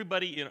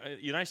 everybody. The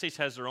United States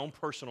has their own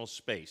personal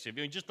space.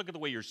 Just look at the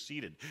way you're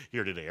seated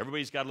here today.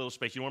 Everybody's got a little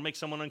space. You want to make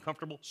someone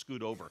uncomfortable?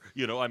 Scoot over.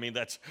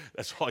 That's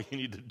all you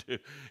need to do.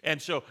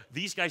 And so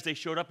these guys, they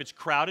showed up. It's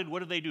crowded. What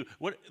do they do?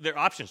 What their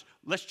options?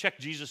 Let's check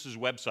Jesus'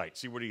 website.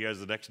 See what he has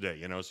the next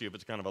day. See if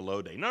it's kind of a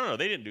low day. No,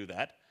 they didn't do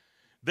that.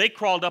 They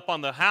crawled up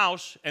on the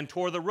house and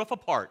tore the roof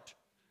apart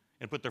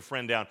and put their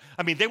friend down.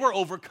 I mean, they were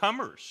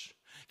overcomers.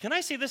 Can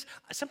I say this?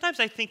 Sometimes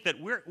I think that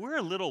we're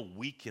a little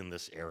weak in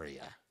this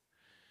area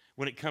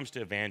when it comes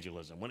to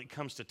evangelism, when it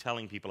comes to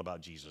telling people about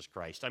Jesus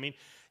Christ. I mean,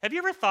 have you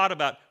ever thought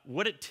about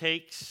what it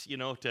takes,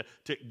 to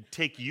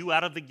take you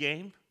out of the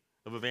game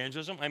of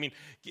evangelism? I mean,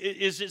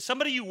 is it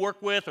somebody you work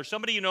with or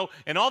somebody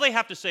and all they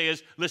have to say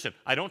is, listen,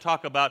 I don't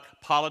talk about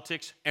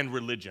politics and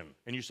religion.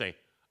 And you say,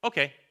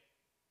 okay.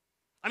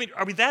 I mean,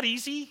 are we that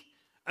easy?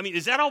 I mean,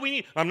 is that all we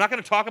need? I'm not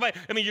going to talk about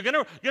it. I mean, you're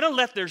going to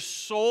let their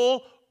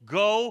soul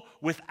go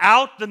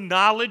without the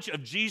knowledge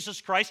of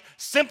Jesus Christ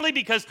simply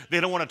because they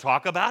don't want to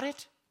talk about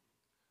it?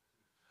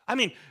 I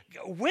mean,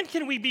 when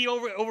can we be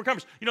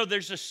overcomers?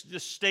 There's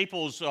this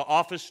Staples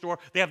office store.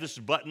 They have this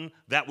button,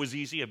 that was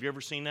easy. Have you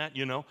ever seen that?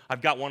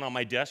 I've got one on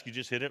my desk. You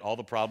just hit it. All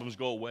the problems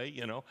go away,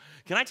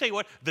 Can I tell you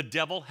what? The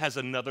devil has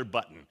another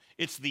button.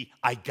 It's the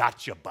I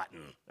gotcha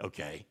button,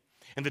 okay?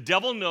 And the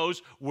devil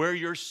knows where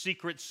your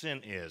secret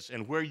sin is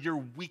and where your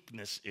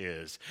weakness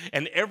is.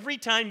 And every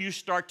time you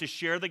start to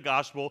share the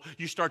gospel,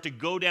 you start to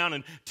go down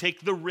and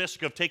take the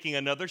risk of taking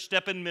another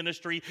step in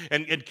ministry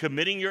and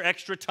committing your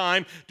extra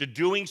time to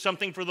doing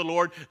something for the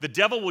Lord, the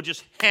devil will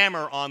just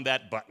hammer on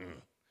that button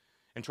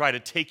and try to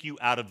take you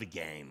out of the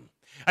game.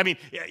 I mean,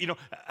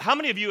 how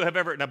many of you have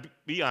ever, now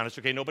be honest,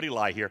 okay, nobody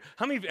lie here.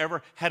 How many of you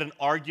ever had an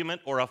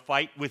argument or a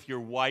fight with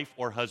your wife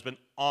or husband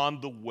on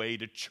the way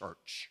to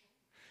church?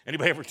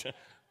 Anybody ever?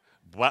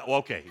 Well,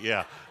 okay,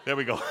 yeah, there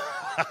we go.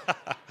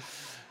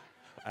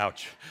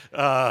 Ouch.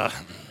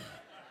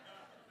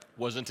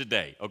 Wasn't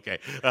today. Okay.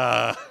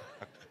 I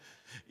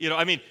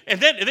mean,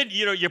 and then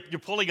you're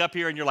pulling up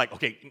here and you're like,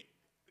 okay,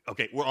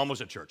 we're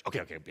almost at church.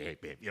 Okay, babe.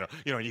 You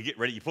get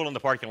ready, you pull in the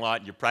parking lot,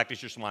 and you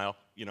practice your smile,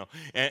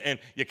 and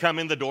you come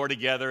in the door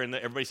together, and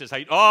everybody says,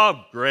 "Hey,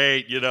 oh,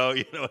 great,"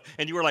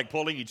 and you were like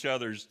pulling each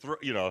other's,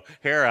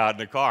 hair out in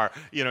the car.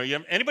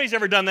 Anybody's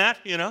ever done that?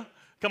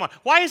 Come on.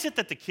 Why is it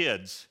that the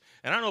kids,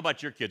 and I don't know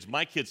about your kids,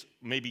 my kids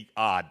may be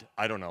odd,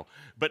 I don't know,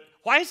 but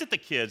why is it the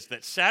kids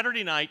that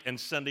Saturday night and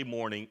Sunday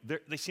morning,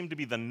 they seem to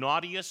be the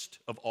naughtiest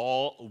of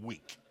all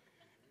week?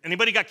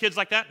 Anybody got kids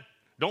like that?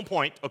 Don't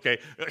point. Okay.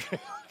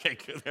 Okay,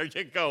 there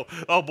you go.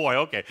 Oh, boy,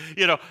 okay.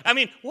 I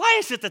mean, why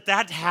is it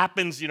that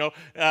happens,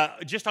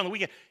 just on the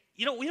weekend?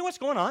 You know what's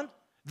going on?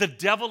 The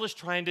devil is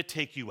trying to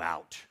take you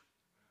out.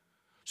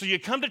 So you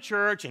come to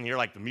church and you're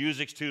like, the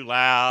music's too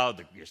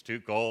loud, it's too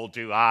cold,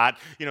 too hot,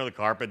 the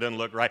carpet doesn't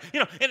look right.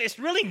 And it's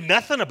really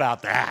nothing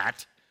about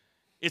that.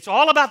 It's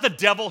all about the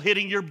devil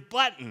hitting your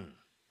button.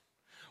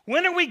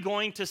 When are we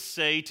going to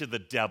say to the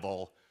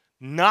devil,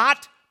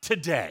 not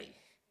today?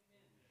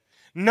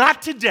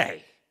 Not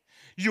today.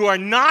 You are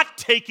not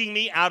taking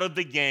me out of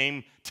the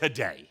game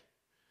today.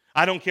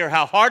 I don't care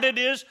how hard it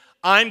is,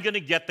 I'm going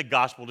to get the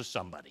gospel to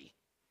somebody.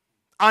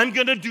 I'm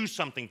going to do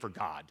something for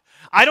God.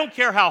 I don't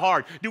care how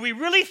hard. Do we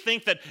really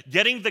think that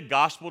getting the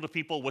gospel to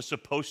people was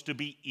supposed to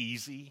be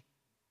easy?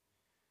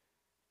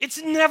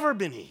 It's never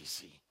been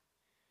easy.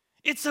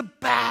 It's a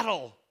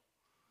battle.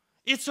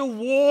 It's a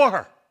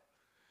war.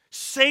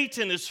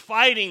 Satan is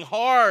fighting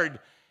hard,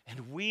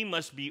 and we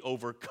must be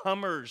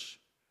overcomers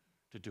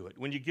to do it.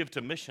 When you give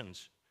to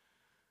missions,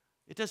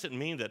 it doesn't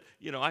mean that,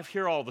 I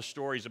hear all the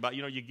stories about,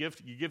 you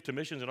give to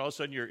missions and all of a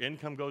sudden your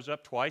income goes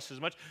up twice as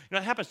much.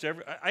 It happens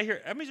to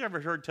everybody's ever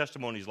heard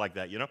testimonies like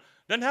that,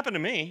 Doesn't happen to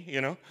me,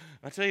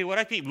 I tell you what,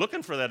 I keep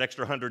looking for that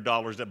extra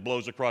 $100 that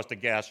blows across the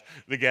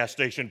gas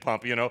station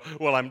pump,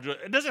 Well,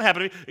 it doesn't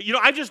happen to me.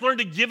 I just learned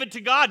to give it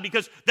to God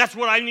because that's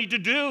what I need to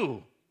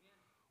do.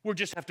 We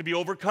just have to be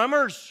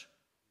overcomers.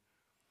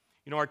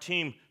 Our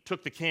team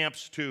took the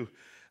camps to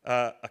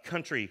a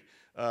country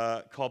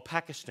called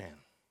Pakistan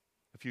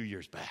a few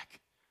years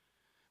back.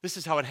 This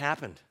is how it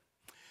happened.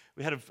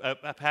 We had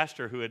a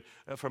pastor who had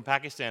from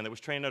Pakistan that was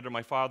trained under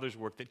my father's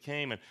work that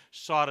came and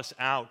sought us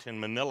out in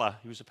Manila.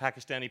 He was a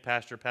Pakistani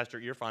pastor,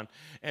 Pastor Irfan,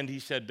 and he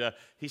said,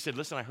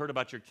 "Listen, I heard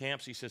about your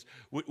camps." He says,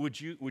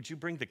 "Would you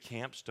bring the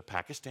camps to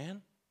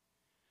Pakistan?"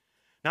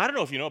 Now, I don't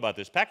know if you know about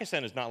this.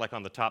 Pakistan is not like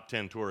on the top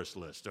 10 tourist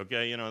list,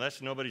 okay? You know,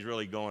 nobody's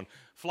really going.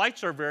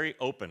 Flights are very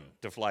open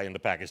to fly into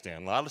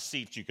Pakistan. A lot of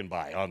seats you can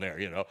buy on there,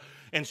 you know.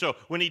 And so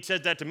when he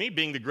said that to me,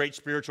 being the great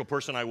spiritual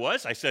person I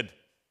was, I said,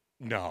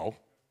 no,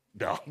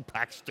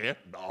 Pakistan,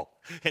 no.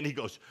 And he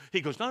goes,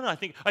 no,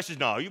 I said,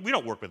 no, we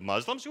don't work with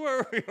Muslims. He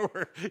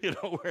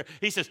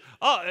says,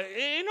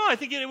 I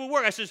think it would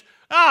work. I says,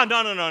 no,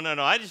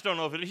 I just don't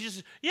know if it. He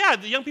says, yeah,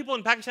 the young people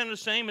in Pakistan are the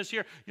same as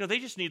here. You know, they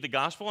just need the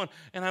gospel.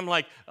 And I'm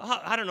like,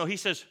 I don't know. He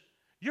says,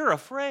 you're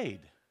afraid.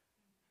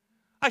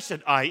 I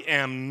said, I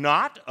am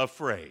not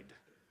afraid.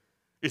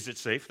 Is it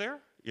safe there?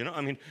 You know,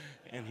 I mean,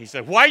 and he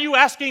said, why are you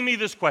asking me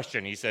this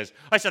question? He says,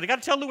 I said, I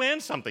got to tell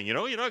Luann something,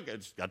 got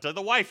to tell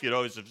the wife,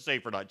 is it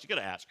safe or not? She's got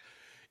to ask.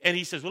 And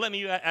he says, well, let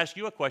me ask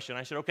you a question.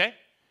 I said, okay.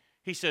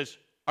 He says,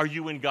 are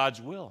you in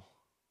God's will?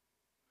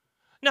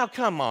 Now,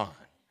 come on.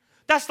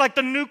 That's like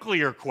the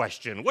nuclear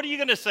question. What are you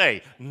going to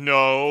say?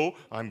 No,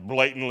 I'm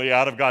blatantly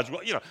out of God's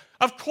will.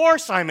 Of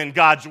course I'm in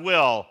God's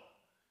will.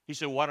 He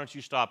said, why don't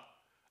you stop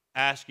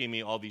asking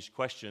me all these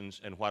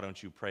questions and why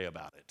don't you pray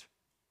about it?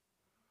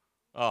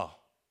 Oh.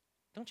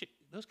 Don't you?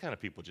 Those kind of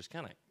people just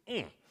kind of,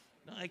 And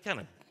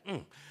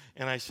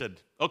I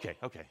said, okay.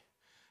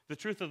 The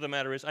truth of the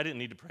matter is I didn't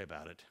need to pray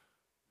about it.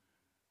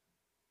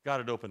 God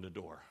had opened a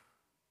door.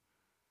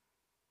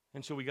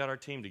 And so we got our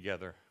team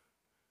together,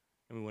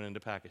 and we went into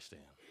Pakistan.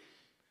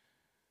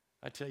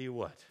 I tell you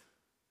what,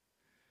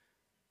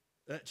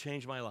 that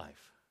changed my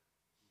life.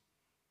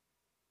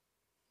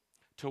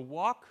 To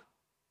walk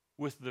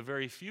with the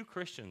very few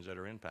Christians that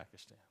are in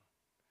Pakistan,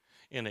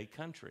 in a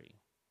country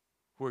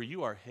where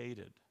you are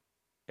hated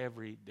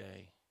every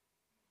day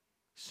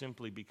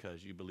simply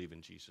because you believe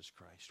in Jesus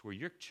Christ, where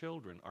your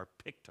children are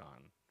picked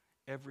on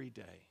every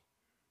day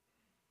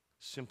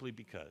simply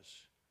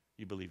because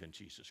you believe in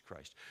Jesus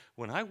Christ.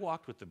 When I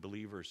walked with the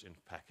believers in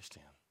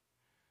Pakistan,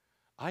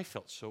 I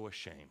felt so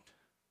ashamed.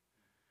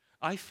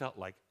 I felt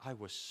like I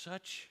was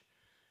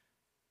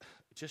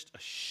just a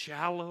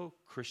shallow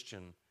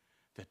Christian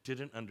that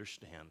didn't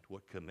understand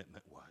what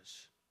commitment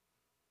was.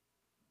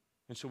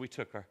 And so we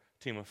took our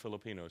team of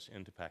Filipinos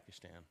into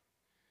Pakistan,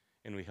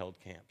 and we held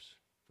camps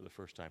for the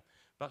first time.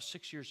 About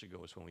 6 years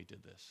ago is when we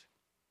did this.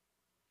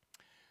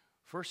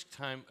 First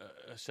time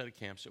a set of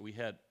camps that we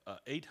had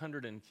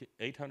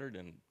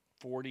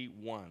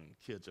 841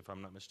 kids, if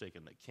I'm not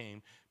mistaken, that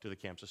came to the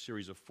camps, a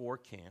series of 4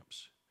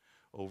 camps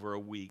over a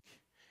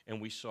week, and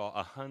we saw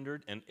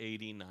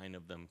 189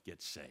 of them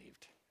get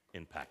saved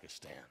in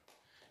Pakistan.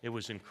 It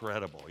was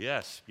incredible.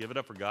 Yes, give it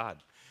up for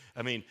God.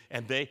 I mean,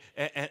 and the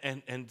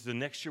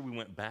next year we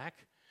went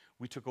back,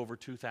 we took over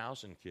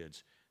 2,000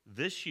 kids.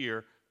 This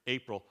year,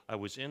 April, I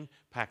was in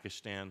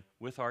Pakistan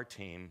with our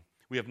team.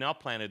 We have now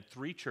planted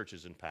 3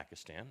 churches in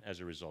Pakistan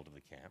as a result of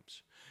the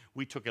camps.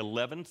 We took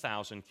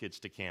 11,000 kids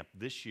to camp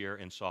this year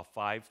and saw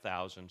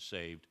 5,000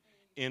 saved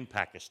in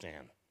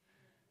Pakistan.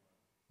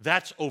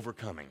 That's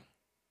overcoming.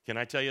 Can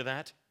I tell you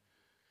that?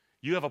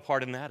 You have a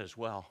part in that as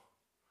well.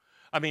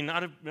 I mean,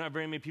 not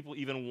very many people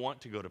even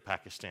want to go to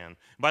Pakistan.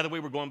 By the way,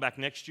 we're going back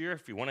next year.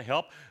 If you want to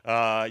help,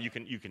 you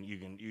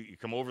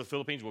come over to the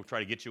Philippines. We'll try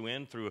to get you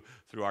in through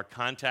our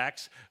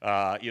contacts.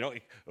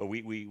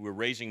 We're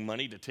raising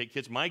money to take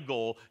kids. My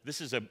goal,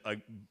 this is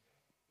a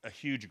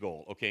huge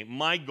goal, okay?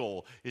 My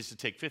goal is to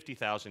take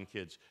 50,000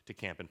 kids to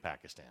camp in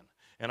Pakistan.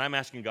 And I'm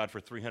asking God for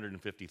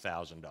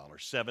 $350,000,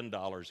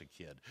 $7 a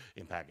kid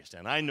in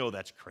Pakistan. I know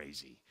that's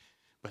crazy,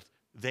 but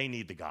they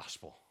need the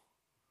gospel.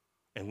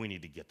 And we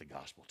need to get the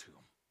gospel to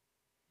them.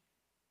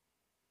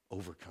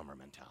 Overcomer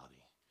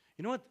mentality.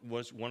 You know what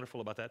was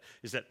wonderful about that?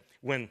 Is that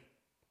when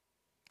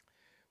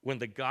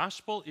the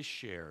gospel is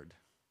shared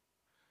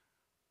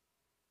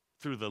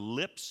through the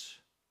lips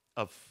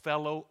of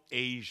fellow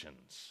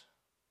Asians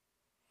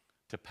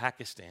to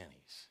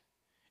Pakistanis,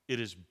 it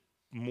is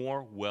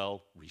more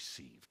well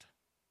received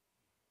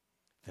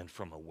than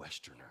from a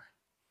Westerner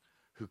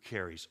who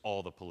carries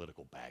all the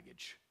political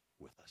baggage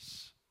with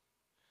us.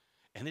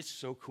 And it's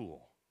so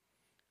cool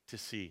to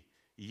see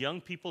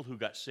young people who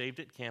got saved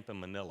at camp in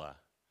Manila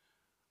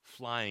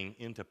flying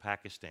into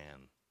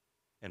Pakistan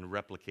and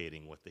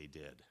replicating what they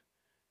did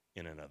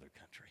in another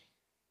country.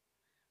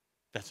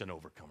 That's an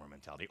overcomer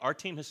mentality. Our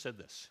team has said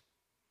this: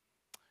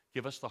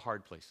 give us the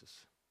hard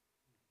places.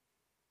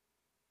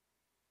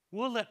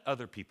 We'll let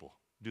other people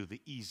do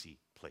the easy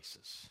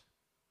places.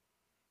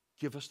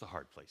 Give us the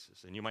hard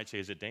places. And you might say,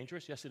 is it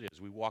dangerous? Yes, it is.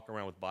 We walk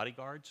around with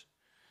bodyguards.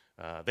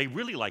 They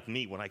really like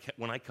me when I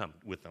come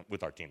with them,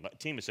 with our team. The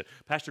team has said,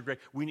 Pastor Greg,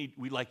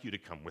 we'd like you to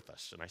come with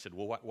us. And I said,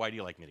 well, why do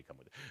you like me to come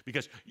with you?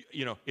 Because,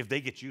 if they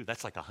get you,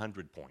 that's like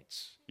 100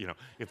 points.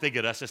 If they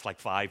get us, it's like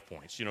 5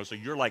 points. So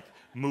you're like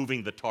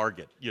moving the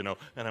target, And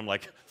I'm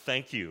like,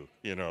 thank you,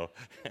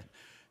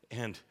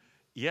 And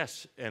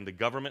Yes, and the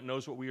government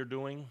knows what we are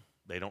doing.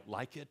 They don't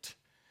like it.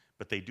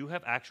 But they do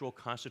have actual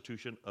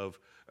constitutional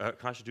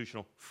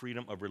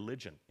freedom of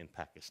religion in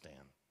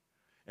Pakistan.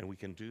 And we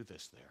can do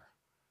this there.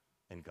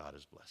 And God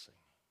is blessing.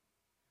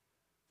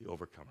 The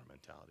overcomer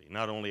mentality.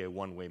 Not only a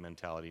one-way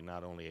mentality,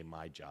 not only a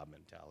my job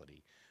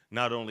mentality,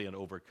 not only an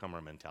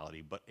overcomer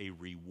mentality, but a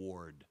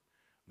reward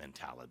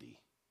mentality.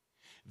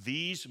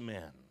 These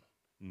men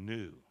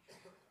knew.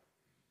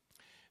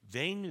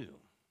 They knew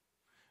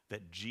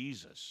that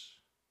Jesus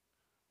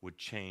would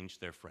change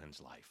their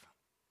friend's life.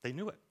 They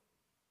knew it.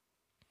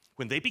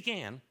 When they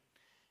began,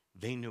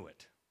 they knew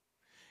it.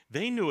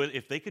 They knew it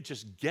if they could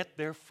just get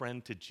their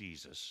friend to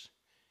Jesus,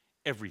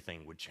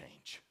 everything would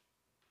change.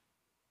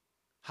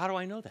 How do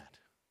I know that?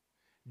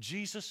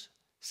 Jesus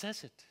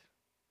says it.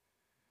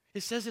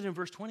 It says it in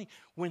verse 20.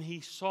 When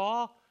he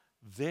saw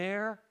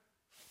their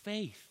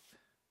faith.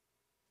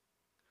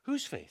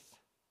 Whose faith?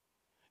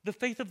 The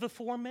faith of the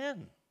 4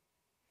 men.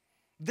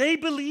 They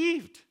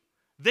believed.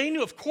 They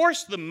knew. Of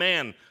course, the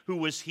man who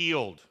was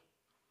healed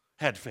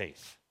had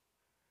faith.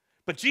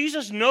 But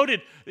Jesus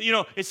noted,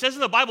 it says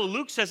in the Bible,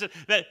 Luke says it,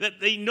 that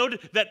they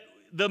noted that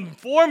the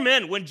 4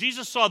 men, when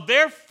Jesus saw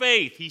their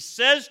faith, he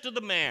says to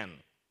the man,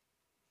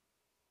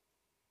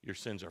 your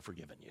sins are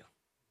forgiven you.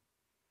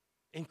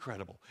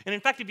 Incredible. And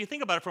in fact, if you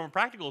think about it from a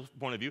practical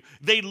point of view,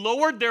 they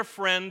lowered their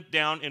friend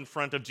down in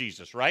front of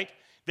Jesus, right?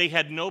 They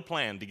had no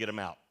plan to get him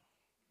out.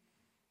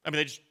 I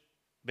mean,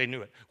 they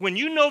knew it. When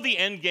you know the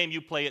end game,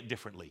 you play it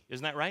differently.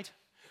 Isn't that right?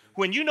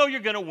 When you know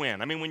you're going to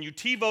win. I mean, when you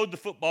TiVoed the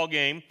football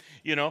game,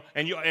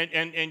 and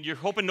you're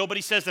hoping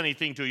nobody says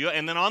anything to you,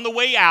 and then on the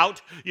way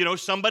out,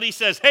 somebody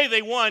says, hey,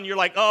 they won. You're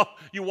like, oh,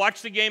 you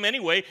watch the game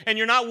anyway, and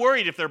you're not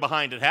worried if they're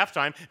behind at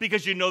halftime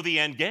because you know the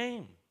end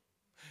game.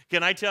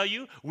 Can I tell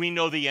you? We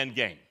know the end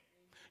game.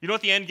 You know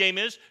what the end game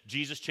is?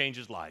 Jesus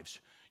changes lives.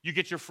 You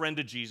get your friend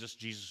to Jesus,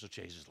 Jesus will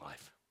change his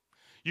life.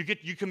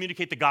 You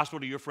communicate the gospel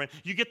to your friend.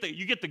 You get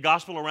the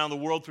gospel around the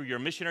world through your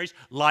missionaries.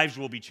 Lives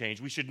will be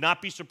changed. We should not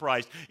be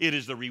surprised. It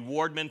is the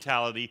reward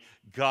mentality.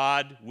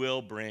 God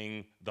will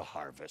bring the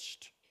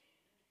harvest.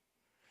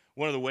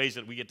 One of the ways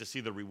that we get to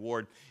see the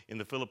reward in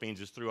the Philippines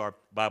is through our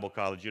Bible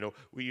college.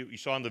 You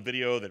saw in the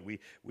video that we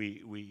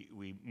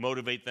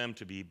motivate them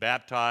to be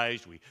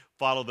baptized. We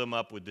follow them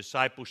up with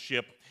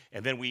discipleship.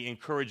 And then we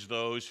encourage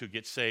those who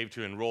get saved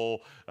to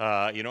enroll,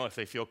 if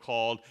they feel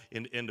called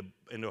into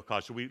a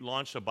college. So we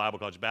launched a Bible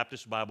college,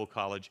 Baptist Bible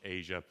College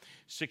Asia,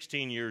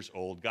 16 years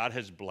old. God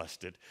has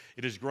blessed it.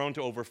 It has grown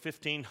to over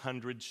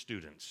 1,500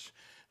 students.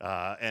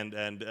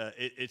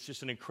 It's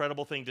just an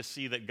incredible thing to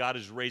see that God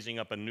is raising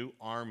up a new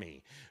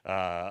army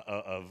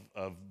of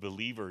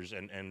believers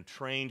and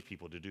trained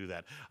people to do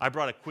that. I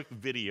brought a quick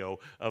video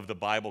of the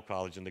Bible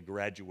college and the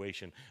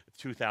graduation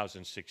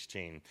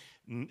 2016.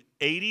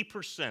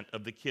 80%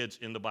 of the kids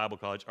in the Bible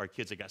college are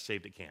kids that got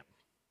saved at camp,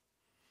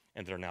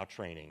 and they're now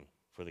training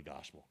for the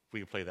gospel. If we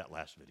could play that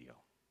last video.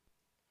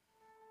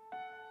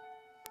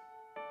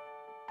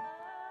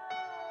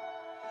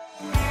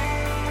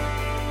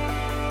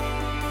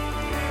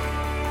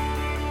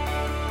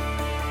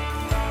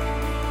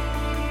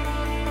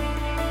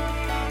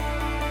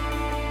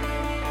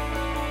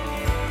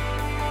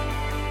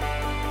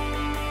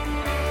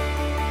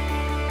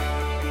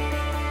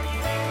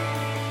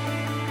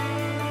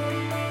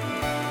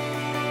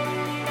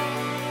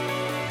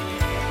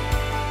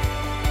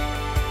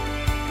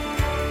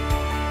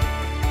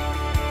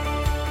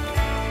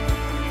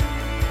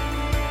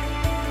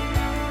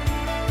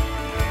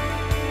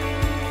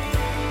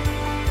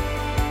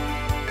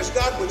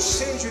 God would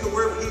send you to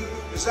where he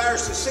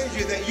desires to send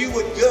you, that you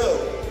would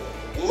go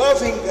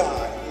loving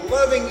God,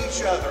 loving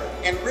each other,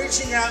 and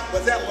reaching out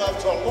with that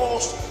love to a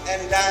lost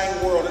and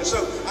dying world. And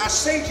so I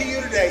say to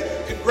you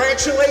today,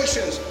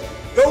 congratulations.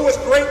 Go with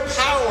great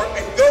power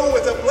and go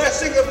with the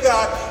blessing of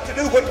God to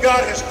do what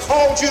God has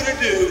called you to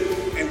do.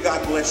 And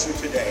God bless you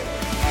today.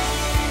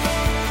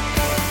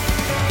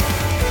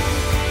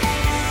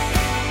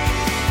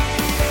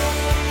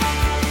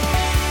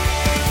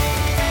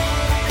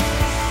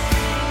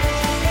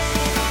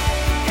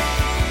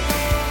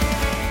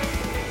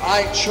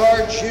 I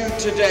charge you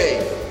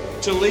today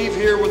to leave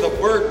here with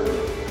a burden,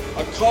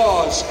 a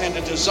cause, and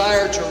a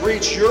desire to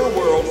reach your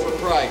world for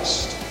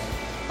Christ.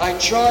 I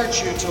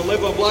charge you to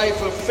live a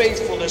life of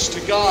faithfulness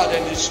to God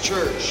and His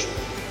church,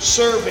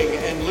 serving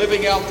and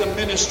living out the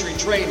ministry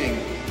training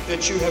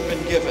that you have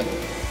been given.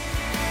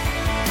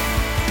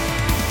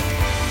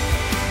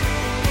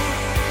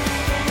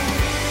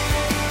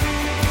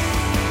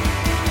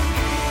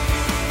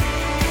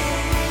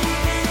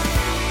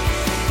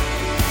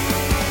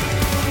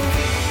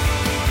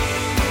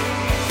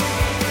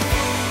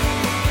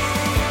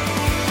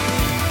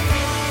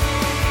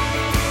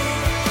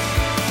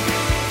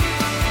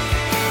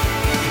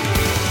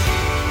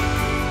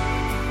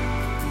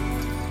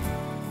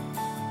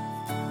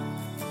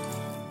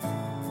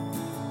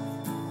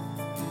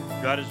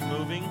 God is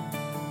moving.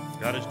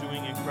 God is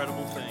doing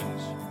incredible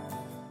things.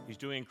 He's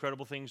doing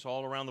incredible things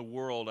all around the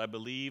world. I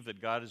believe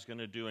that God is going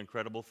to do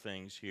incredible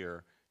things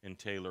here in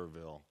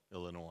Taylorville,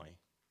 Illinois.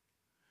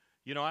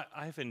 You know,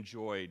 I've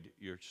enjoyed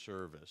your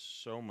service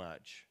so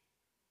much.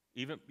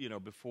 Even,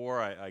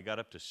 before I got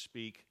up to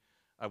speak,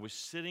 I was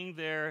standing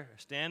there,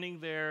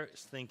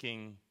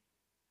 thinking,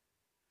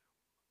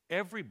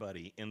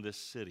 everybody in this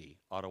city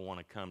ought to want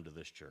to come to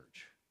this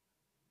church.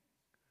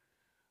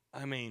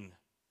 I mean,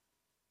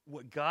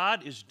 what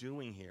God is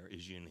doing here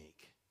is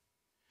unique.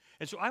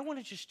 And so I want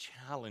to just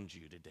challenge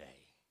you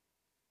today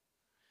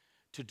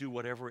to do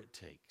whatever it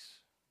takes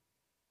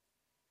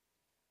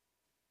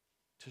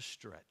to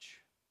stretch,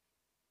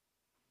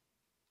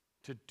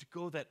 to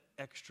go that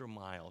extra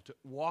mile, to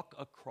walk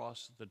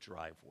across the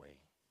driveway,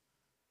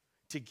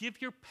 to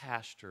give your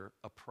pastor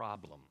a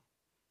problem.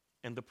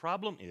 And the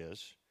problem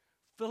is,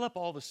 fill up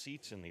all the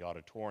seats in the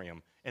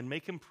auditorium and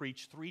make him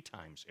preach 3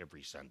 times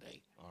every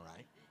Sunday, all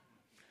right?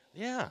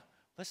 Yeah,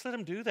 let's let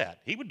him do that.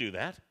 He would do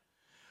that.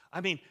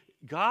 I mean,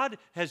 God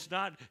has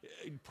not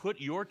put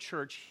your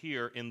church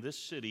here in this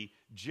city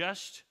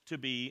just to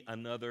be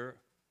another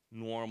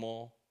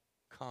normal,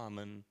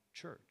 common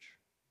church.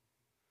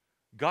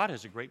 God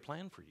has a great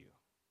plan for you.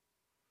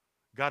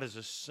 God has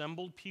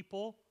assembled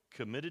people,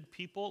 committed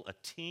people, a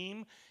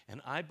team,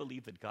 and I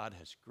believe that God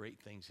has great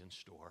things in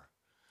store.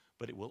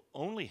 But it will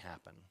only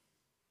happen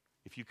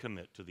if you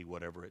commit to the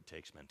whatever it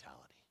takes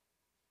mentality,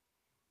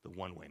 the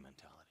one-way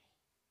mentality,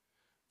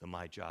 the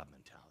my job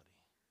mentality,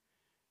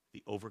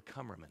 the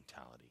overcomer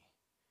mentality,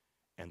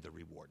 and the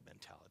reward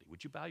mentality.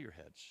 Would you bow your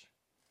heads?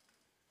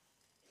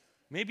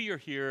 Maybe you're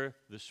here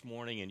this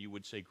morning and you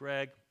would say,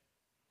 Greg,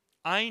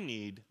 I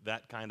need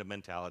that kind of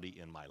mentality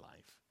in my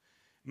life.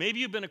 Maybe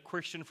you've been a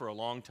Christian for a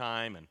long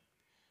time and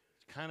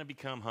it's kind of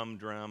become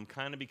humdrum,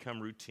 kind of become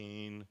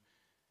routine,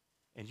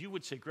 and you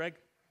would say, Greg,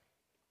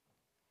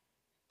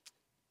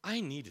 I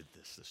needed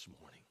this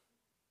morning.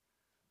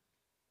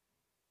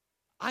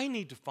 I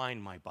need to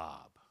find my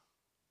Bob.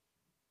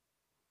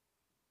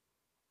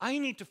 I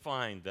need to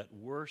find that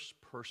worst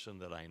person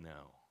that I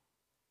know,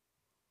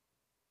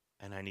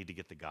 and I need to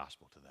get the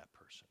gospel to that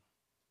person.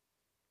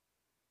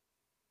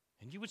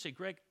 And you would say,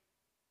 Greg,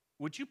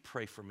 would you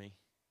pray for me?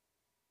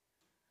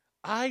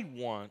 I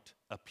want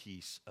a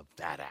piece of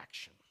that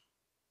action.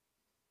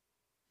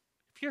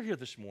 If you're here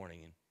this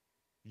morning and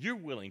you're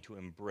willing to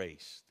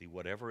embrace the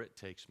whatever it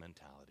takes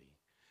mentality,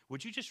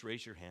 would you just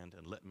raise your hand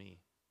and let me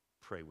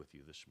pray with you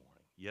this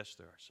morning? Yes,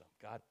 there are some.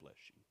 God bless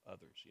you.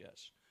 Others,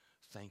 yes.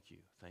 Thank you.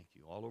 Thank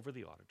you. All over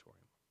the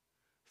auditorium.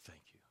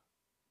 Thank you.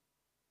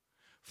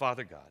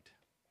 Father God,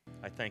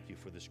 I thank you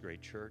for this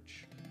great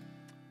church,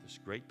 this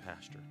great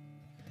pastor,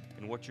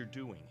 and what you're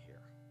doing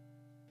here.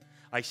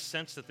 I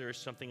sense that there is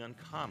something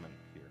uncommon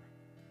here,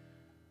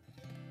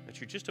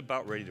 that you're just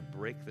about ready to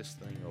break this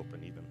thing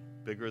open even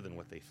bigger than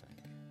what they think.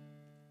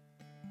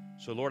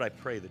 So, Lord, I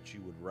pray that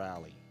you would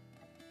rally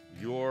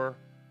your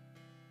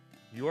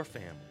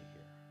family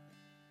here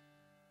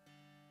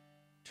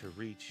to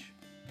reach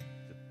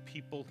the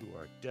people who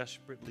are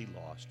desperately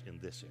lost in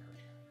this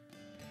area.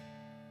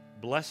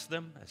 Bless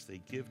them as they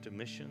give to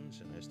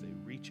missions and as they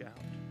reach out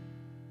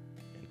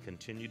and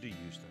continue to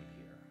use them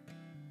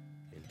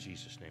here. In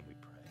Jesus' name we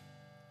pray.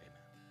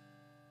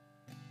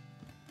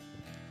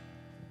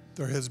 With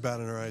our heads bowed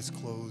and our eyes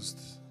closed,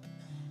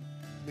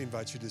 let me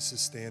invite you to just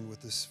stand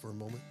with us for a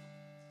moment.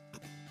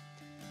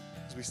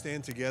 As we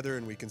stand together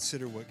and we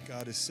consider what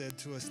God has said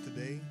to us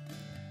today,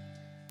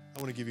 I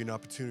want to give you an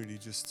opportunity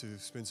just to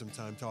spend some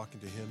time talking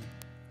to Him.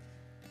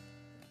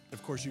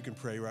 Of course, you can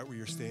pray right where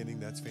you're standing.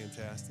 That's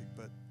fantastic.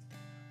 But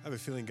I have a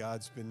feeling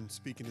God's been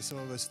speaking to some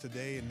of us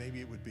today, and maybe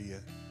it would be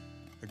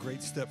a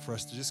great step for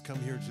us to just come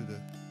here to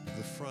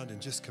the front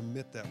and just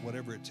commit that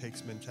whatever it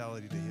takes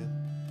mentality to Him.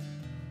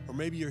 Or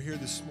maybe you're here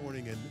this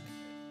morning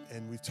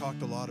and we've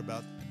talked a lot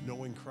about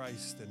knowing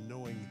Christ and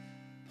knowing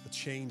a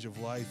change of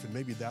life, and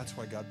maybe that's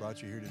why God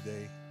brought you here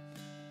today,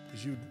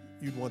 because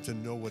you'd want to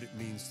know what it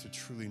means to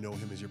truly know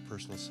Him as your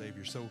personal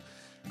Savior. So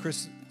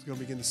Chris is going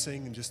to begin to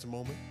sing in just a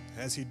moment.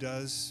 As he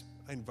does,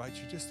 I invite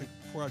you just to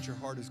pour out your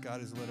heart as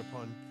God has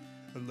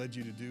led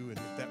you to do, and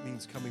if that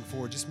means coming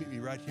forward, just meet me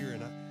right here,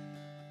 and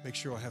make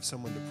sure I have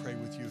someone to pray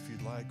with you if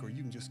you'd like, or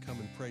you can just come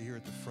and pray here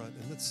at the front,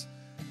 and let's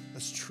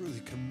truly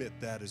commit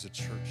that as a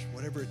church.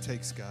 Whatever it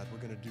takes, God, we're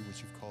going to do what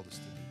you've called us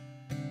to do.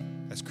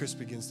 As Chris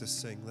begins to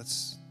sing,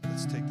 let's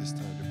take this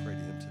time to pray to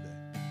Him today.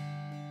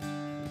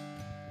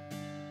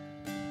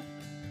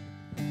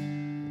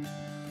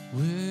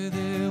 Where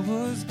there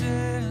was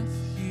death,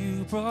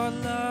 you brought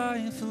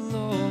life,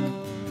 Lord.